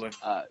 Yeah. Totally.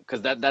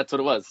 because that's what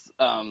it was.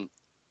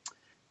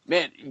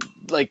 Man,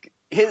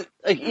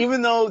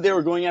 even though they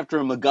were going after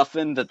a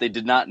MacGuffin that they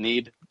did not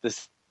need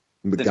this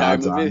The entire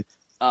God's movie,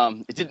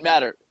 Eye. it didn't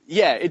matter.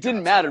 Yeah, it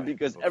didn't God's matter Eye.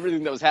 because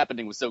everything that was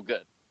happening was so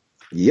good.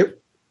 Yep.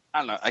 I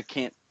don't know. I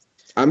can't.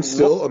 I'm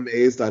still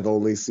amazed I've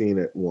only seen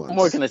it once. What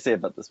more can I say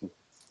about this movie?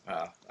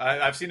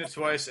 I've seen it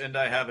twice, and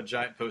I have a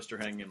giant poster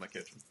hanging in my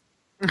kitchen.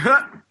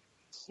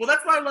 Well,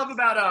 that's what I love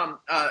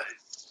about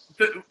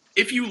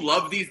if you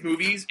love these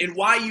movies and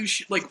why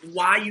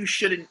you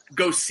shouldn't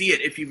go see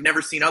it if you've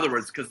never seen other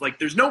ones, because like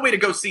there's no way to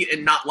go see it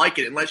and not like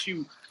it unless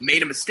you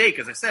made a mistake.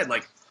 As I said,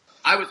 like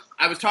I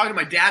was talking to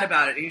my dad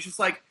about it, and he's just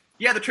like,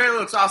 yeah, the trailer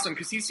looks awesome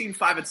because he's seen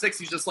 5 and 6.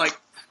 He's just like,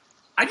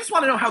 I just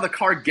want to know how the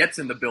car gets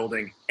in the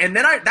building, and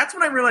then that's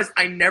when I realized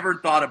I never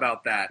thought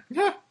about that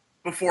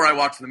before I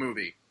watched the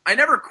movie. I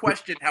never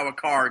questioned how a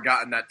car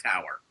got in that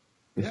tower.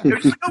 It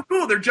was just like, oh,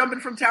 cool, they're jumping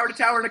from tower to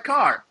tower in a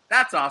car.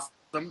 That's awesome.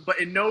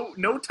 But in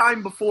no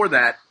time before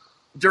that,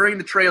 during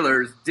the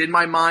trailers, did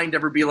my mind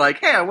ever be like,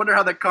 hey, I wonder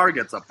how that car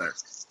gets up there?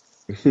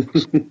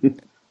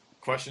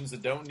 Questions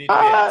that don't need to be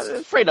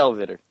asked. Freight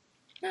elevator.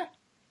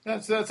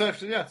 That's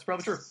actually it's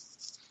probably true.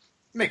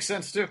 Makes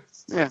sense too.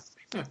 Yeah.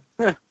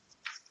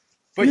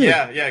 But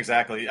yeah,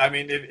 exactly. I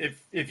mean,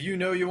 if you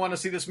know you want to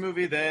see this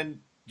movie,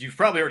 then you've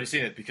probably already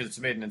seen it because it's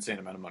made an insane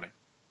amount of money.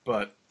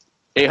 But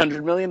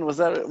 800 million, was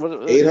that?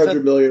 What,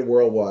 800 million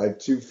worldwide,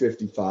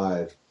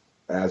 255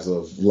 as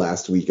of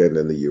last weekend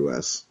in the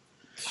U.S.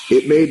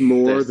 It made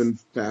more This- than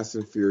Fast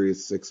and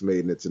Furious 6 made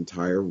in its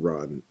entire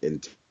run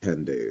in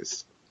 10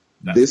 days.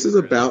 That's This is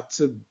crazy. about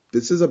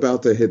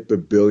to hit the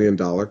 $1 billion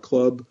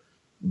club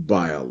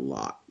by a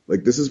lot.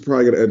 Like, this is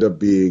probably going to end up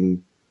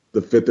being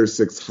the 5th or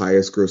 6th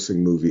highest grossing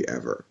movie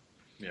ever.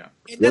 yeah,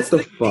 And What that's the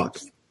thing, fuck? they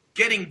keep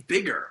getting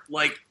bigger.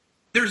 Like,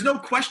 there's no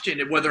question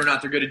of whether or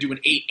not they're going to do an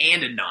 8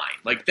 and a 9.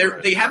 Like,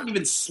 they haven't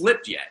even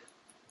slipped yet.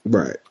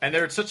 Right. and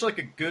they're at such like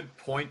a good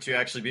point to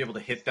actually be able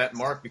to hit that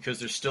mark because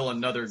there's still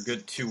another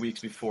good 2 weeks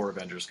before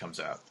Avengers comes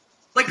out.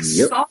 Like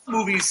Yep.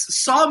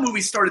 Saw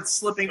movies started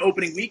slipping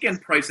opening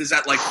weekend prices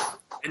at like,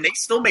 and they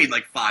still made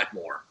like 5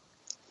 more.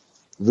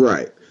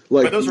 Right.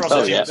 Like, But those are also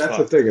Oh, yeah. that's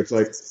the thing. It's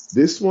like,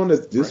 this one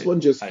Right. one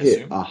just I hit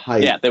assume. a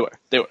height. Yeah, they were.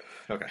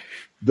 Okay.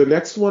 The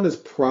next one is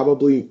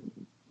possibly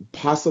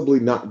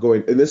not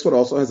going, and this one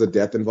also has a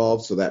death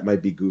involved, so that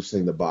might be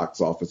goosing the box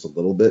office a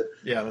little bit.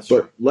 Yeah, that's But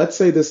true. let's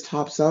say this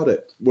tops out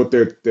at what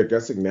they're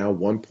guessing now,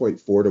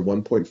 1.4 to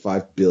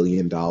 1.5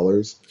 billion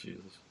dollars.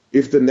 Jesus.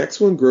 If the next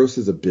one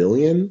grosses $1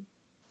 billion,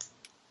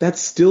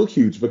 that's still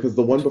huge because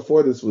the one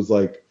before this was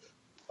like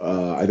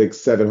I think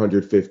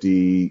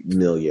 750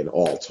 million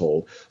all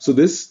told. So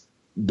this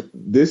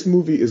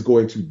movie is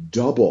going to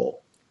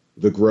double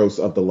the gross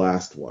of the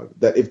last one.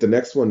 That if the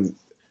next one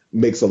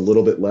makes a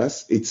little bit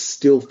less, it's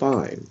still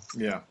fine.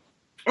 Yeah.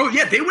 Oh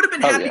yeah, they would have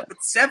been Oh, happy yeah. with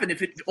 7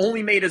 if it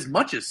only made as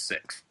much as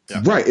 6.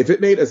 Yeah. Right. If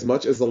it made as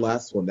much as the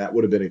last one, that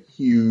would have been a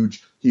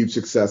huge, huge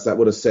success. That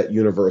would have set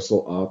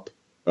Universal up.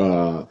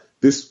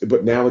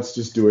 But now it's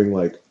just doing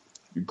like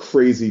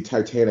crazy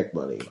Titanic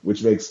money,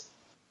 which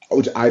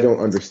I don't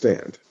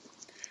understand.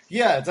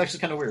 Yeah, it's actually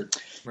kind of weird,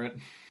 right?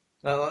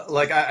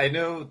 Like I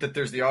know that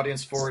there's the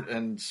audience for it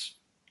and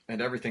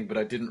everything, but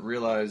I didn't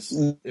realize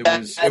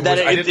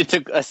it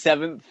took a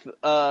 7th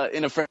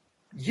in a franchise.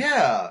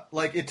 Yeah,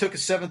 like it took a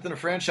 7th in a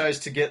franchise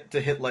to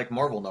hit like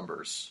Marvel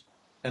numbers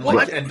and Well,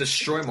 and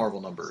destroy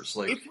Marvel numbers.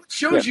 Like It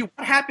shows you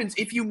what happens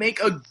if you make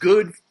a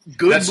good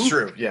that's movie,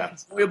 true. Yeah,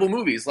 enjoyable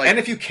movies. Like, and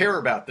if you care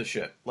about the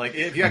shit, like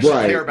if you actually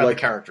Right, care about like,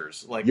 the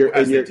characters, like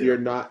You're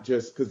not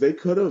just because they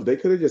could have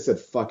just said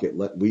fuck it.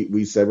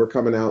 We said we're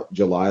coming out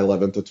July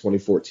 11th of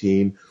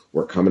 2014.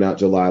 We're coming out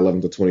July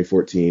 11th of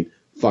 2014.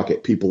 Fuck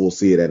it, people will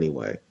see it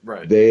anyway.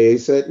 Right. They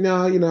said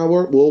no,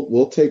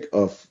 we'll take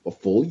a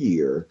full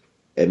year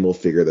and we'll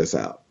figure this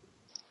out.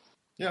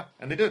 Yeah,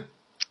 and they did.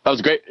 That was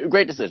a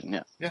great decision.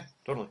 Yeah. Yeah,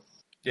 totally.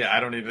 Yeah,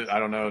 I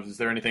don't know. Is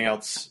there anything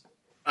else?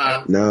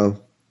 No.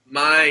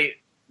 my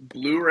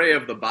Blu-ray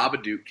of the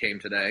Babadook came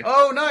today.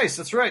 Oh, nice.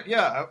 That's right.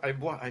 Yeah,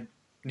 I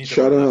need to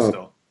Shut order that up.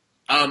 still.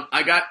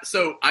 I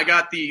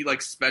got the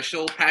like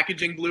special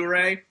packaging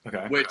Blu-ray,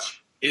 Okay.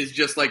 which is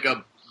just like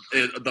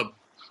the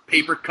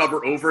paper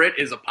cover over it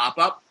is a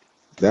pop-up,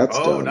 That's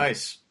Oh, dumb.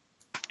 nice.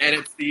 and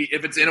if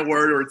it's in a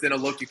word or it's in a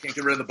look, you can't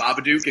get rid of the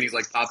Babadook, and he's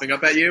like popping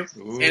up at you,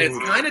 Ooh. and it's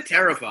kind of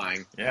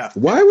terrifying. Yeah.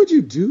 Why would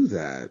you do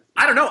that?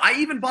 I don't know. I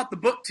even bought the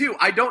book too.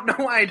 I don't know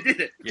why I did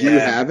it. Do you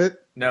have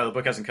it? No, the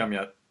book hasn't come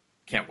yet.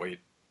 Can't wait.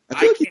 I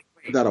feel I like you can't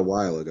did wait. that a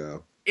while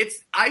ago.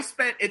 It's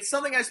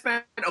something I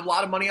spent a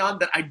lot of money on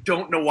that I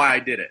don't know why I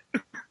did it.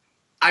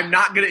 I'm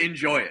not gonna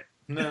enjoy it.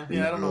 No,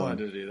 yeah, I don't know why I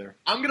did it either.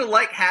 I'm gonna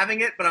like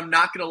having it, but I'm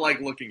not gonna like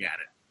looking at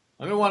it.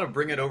 I'm gonna want to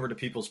bring it over to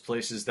people's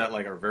places that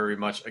like are very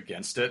much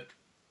against it.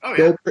 Oh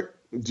yeah.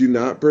 Do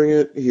not bring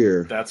it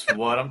here. That's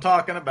what I'm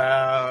talking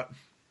about.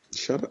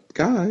 Shut up,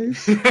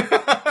 guys.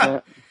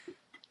 Can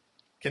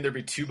there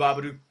be 2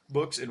 Babadook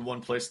books in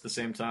one place at the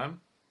same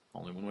time?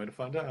 Only one way to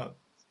find out.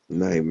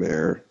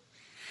 Nightmare.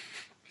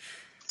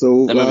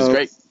 So That movie's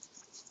great.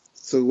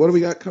 So what do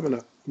we got coming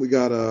up? We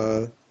got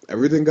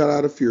everything got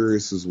out of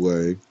Furious's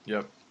way.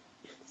 Yep.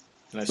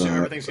 And I assume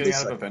everything's what getting is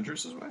out of that?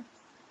 Avengers this way?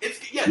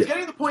 It's getting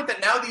to the point that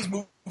now these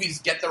movies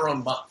get their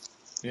own month.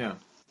 Yeah.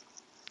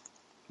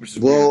 Which is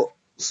Well,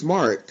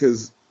 smart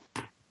because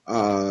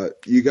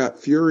you got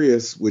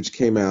Furious, which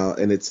came out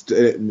and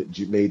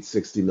it made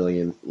 60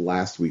 million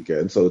last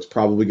weekend, so it's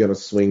probably going to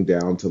swing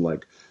down to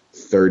like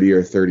 30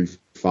 or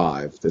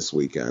 35 this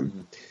weekend.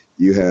 Mhm.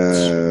 You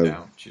weird. have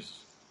Now, Jesus.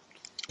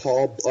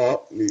 Paul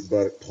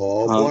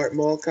Blart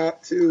Mall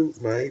Cop 2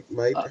 might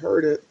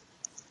hurt it.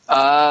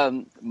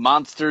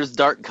 Monsters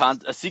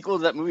a sequel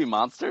to that movie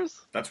Monsters?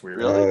 That's weird.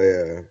 Really? Oh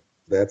yeah,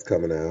 that's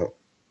coming out.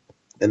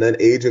 And then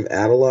Age of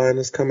Adeline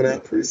is coming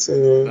out pretty I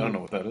soon. don't know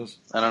what that is.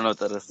 I don't know what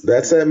that is.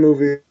 That's that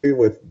movie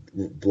with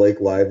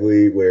Blake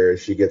Lively where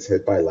she gets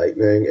hit by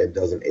lightning and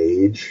doesn't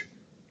age.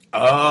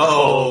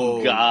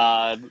 Oh,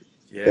 God.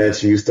 Yeah. And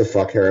she used to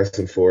fuck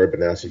Harrison Ford,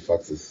 but now she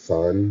fucks his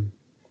son.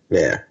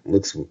 Yeah,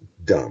 looks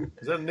dumb.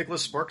 Is that a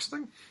Nicholas Sparks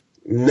thing?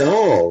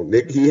 No,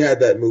 he had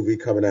that movie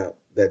coming out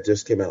that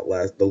just came out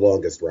The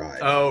Longest Ride.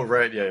 Oh,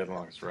 right. Yeah, The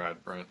Longest Ride.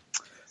 Right.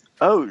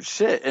 Oh,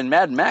 shit. And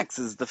Mad Max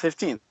is the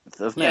 15th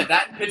of May. Yeah,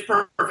 that Pitch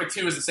Perfect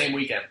 2 is the same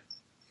weekend.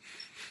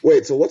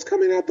 Wait, so what's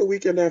coming out the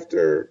weekend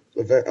after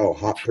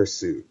Hot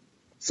Pursuit?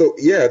 So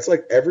yeah, it's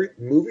like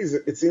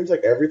it seems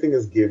like everything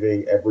is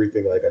giving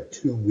everything like a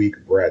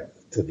 2-week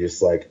breadth to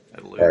just like,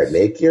 At all right, least.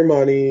 make your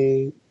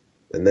money,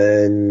 and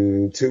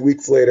then 2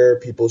 weeks later,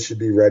 people should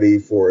be ready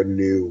for a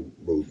new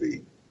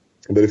movie.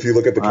 But if you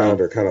look at the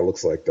calendar, it kind of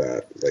looks like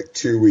that. Like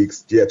 2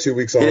 weeks, 2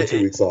 weeks on,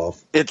 2 weeks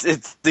off. It's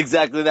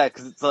exactly that,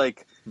 because it's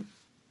like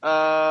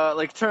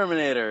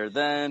Terminator.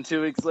 Then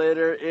 2 weeks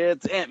later,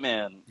 it's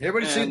Ant-Man.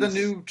 Everybody seen And- the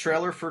new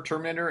trailer for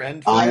Terminator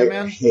and for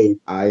Ant-Man?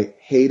 I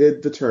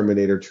hated the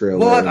Terminator trailer.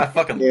 What? I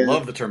fucking Yeah.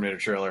 love the Terminator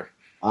trailer.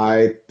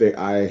 I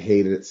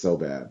hated it so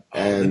bad. Oh,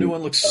 And the new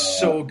one looks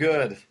so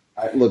good.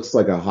 it looks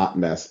like a hot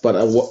mess, but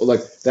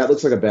that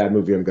looks like a bad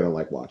movie I'm gonna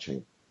like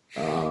watching.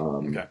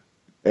 Okay.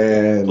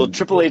 And Will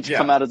Triple H Yeah.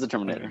 come out as a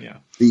Terminator? Yeah.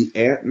 the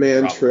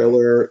Ant-Man Probably.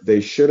 trailer,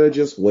 they should have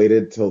just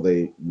waited till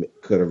they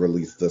could have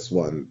released this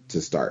one to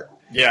start.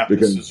 Yeah,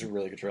 Because this is a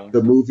really good trailer.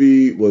 The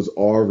movie was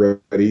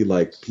already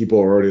like,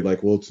 people are already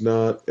like, well, it's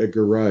not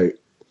Edgar Wright.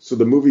 So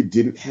the movie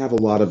didn't have a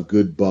lot of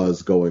good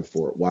buzz going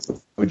for it. Why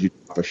would you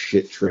drop a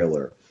shit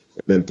trailer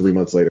and then 3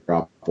 months later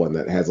drop one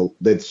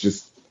that's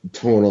just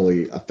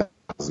tonally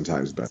 1,000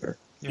 times better?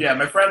 Yeah,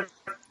 my friend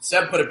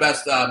Seb put it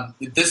best.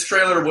 This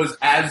trailer was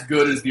as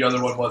good as the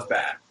other one was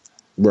bad.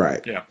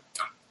 Right. Yeah.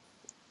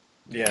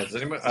 Yeah, does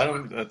anybody, I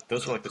don't,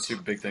 those are like the 2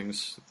 big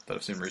things that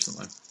I've seen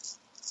recently.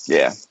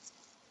 Yeah.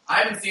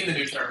 I haven't seen the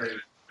new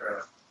Terminator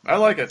trailer. I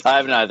like it. I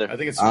haven't either. I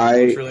think it's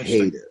I really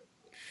hate interesting. it.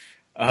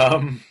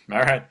 All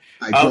right.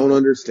 I don't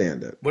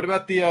understand it. What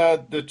about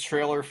the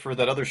trailer for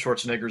that other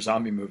Schwarzenegger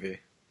zombie movie?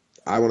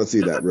 I want to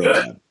see that real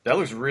bad. That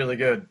looks really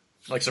good.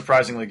 Like,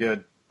 surprisingly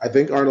good. I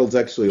think Arnold's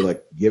actually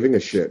like giving a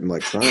shit and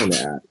like trying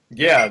to act.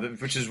 Yeah,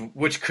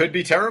 which could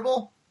be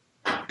terrible,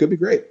 Could be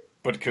great.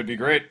 but could be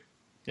great.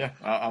 Yeah,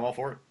 I'm all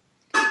for it.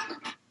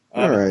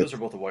 All right. Those are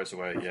both the wipes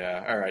away.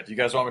 Yeah. All right. Do you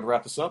guys want me to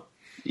wrap this up?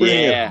 Bring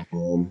it Yeah.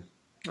 home.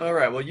 All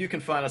right. Well, you can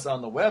find us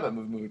on the web at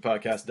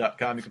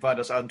moviemoviepodcast.com. You can find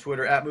us on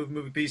Twitter at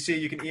MovieMoviePC.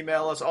 You can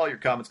email us all your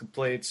comments,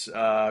 complaints,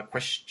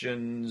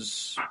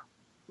 questions,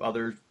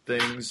 other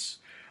things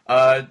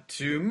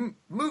to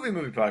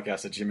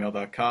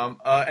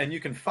moviemoviepodcast@gmail.com. And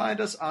you can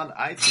find us on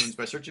iTunes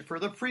by searching for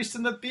The Priest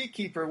and the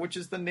Beekeeper, which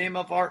is the name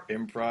of our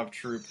improv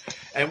troupe.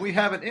 And we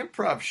have an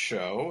improv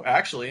show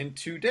actually in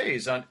 2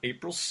 days on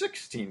April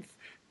 16th.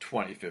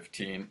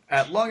 2015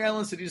 at Long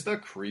Island City's The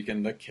Creek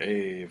and the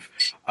Cave.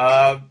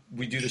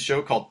 We do the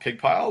show called Pig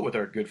Pile with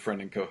our good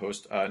friend and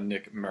co-host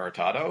Nick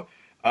Maritato.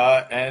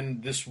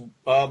 And this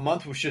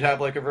month we should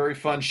have like a very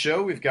fun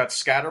show. We've got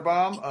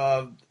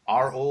Scatterbomb,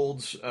 our old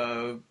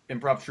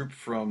improv troupe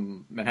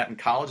from Manhattan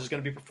College is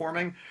going to be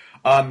performing.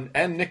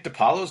 And Nick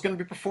DiPaolo is going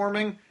to be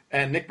performing.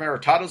 And Nick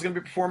Maritato is going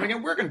to be performing.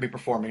 And we're going to be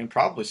performing. And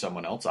probably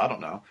someone else. I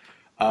don't know.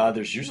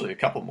 There's usually a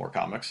couple more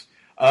comics.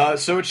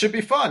 So it should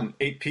be fun.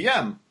 8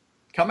 p.m.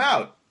 Come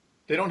out.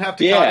 They don't have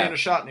Takade in a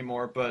shot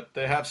anymore, but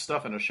they have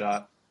stuff in a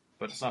shot.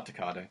 But it's not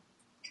Takade.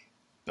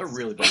 They're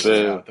really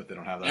bumming out that they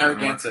don't have that anymore.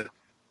 Narragansett.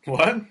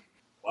 What?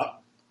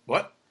 What?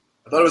 What?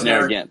 I thought it was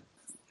Narragansett.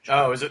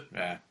 Oh, is it?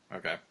 Yeah,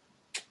 okay.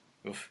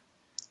 Oof.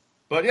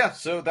 But yeah,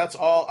 so that's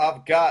all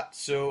I've got.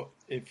 So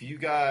if you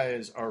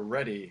guys are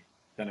ready,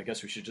 then I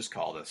guess we should just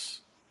call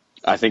this.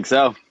 I think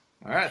so.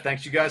 All right,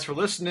 thanks you guys for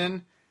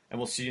listening, and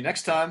we'll see you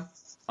next time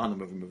on the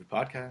Movie Movie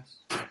Podcast.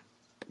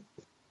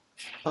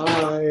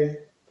 Bye.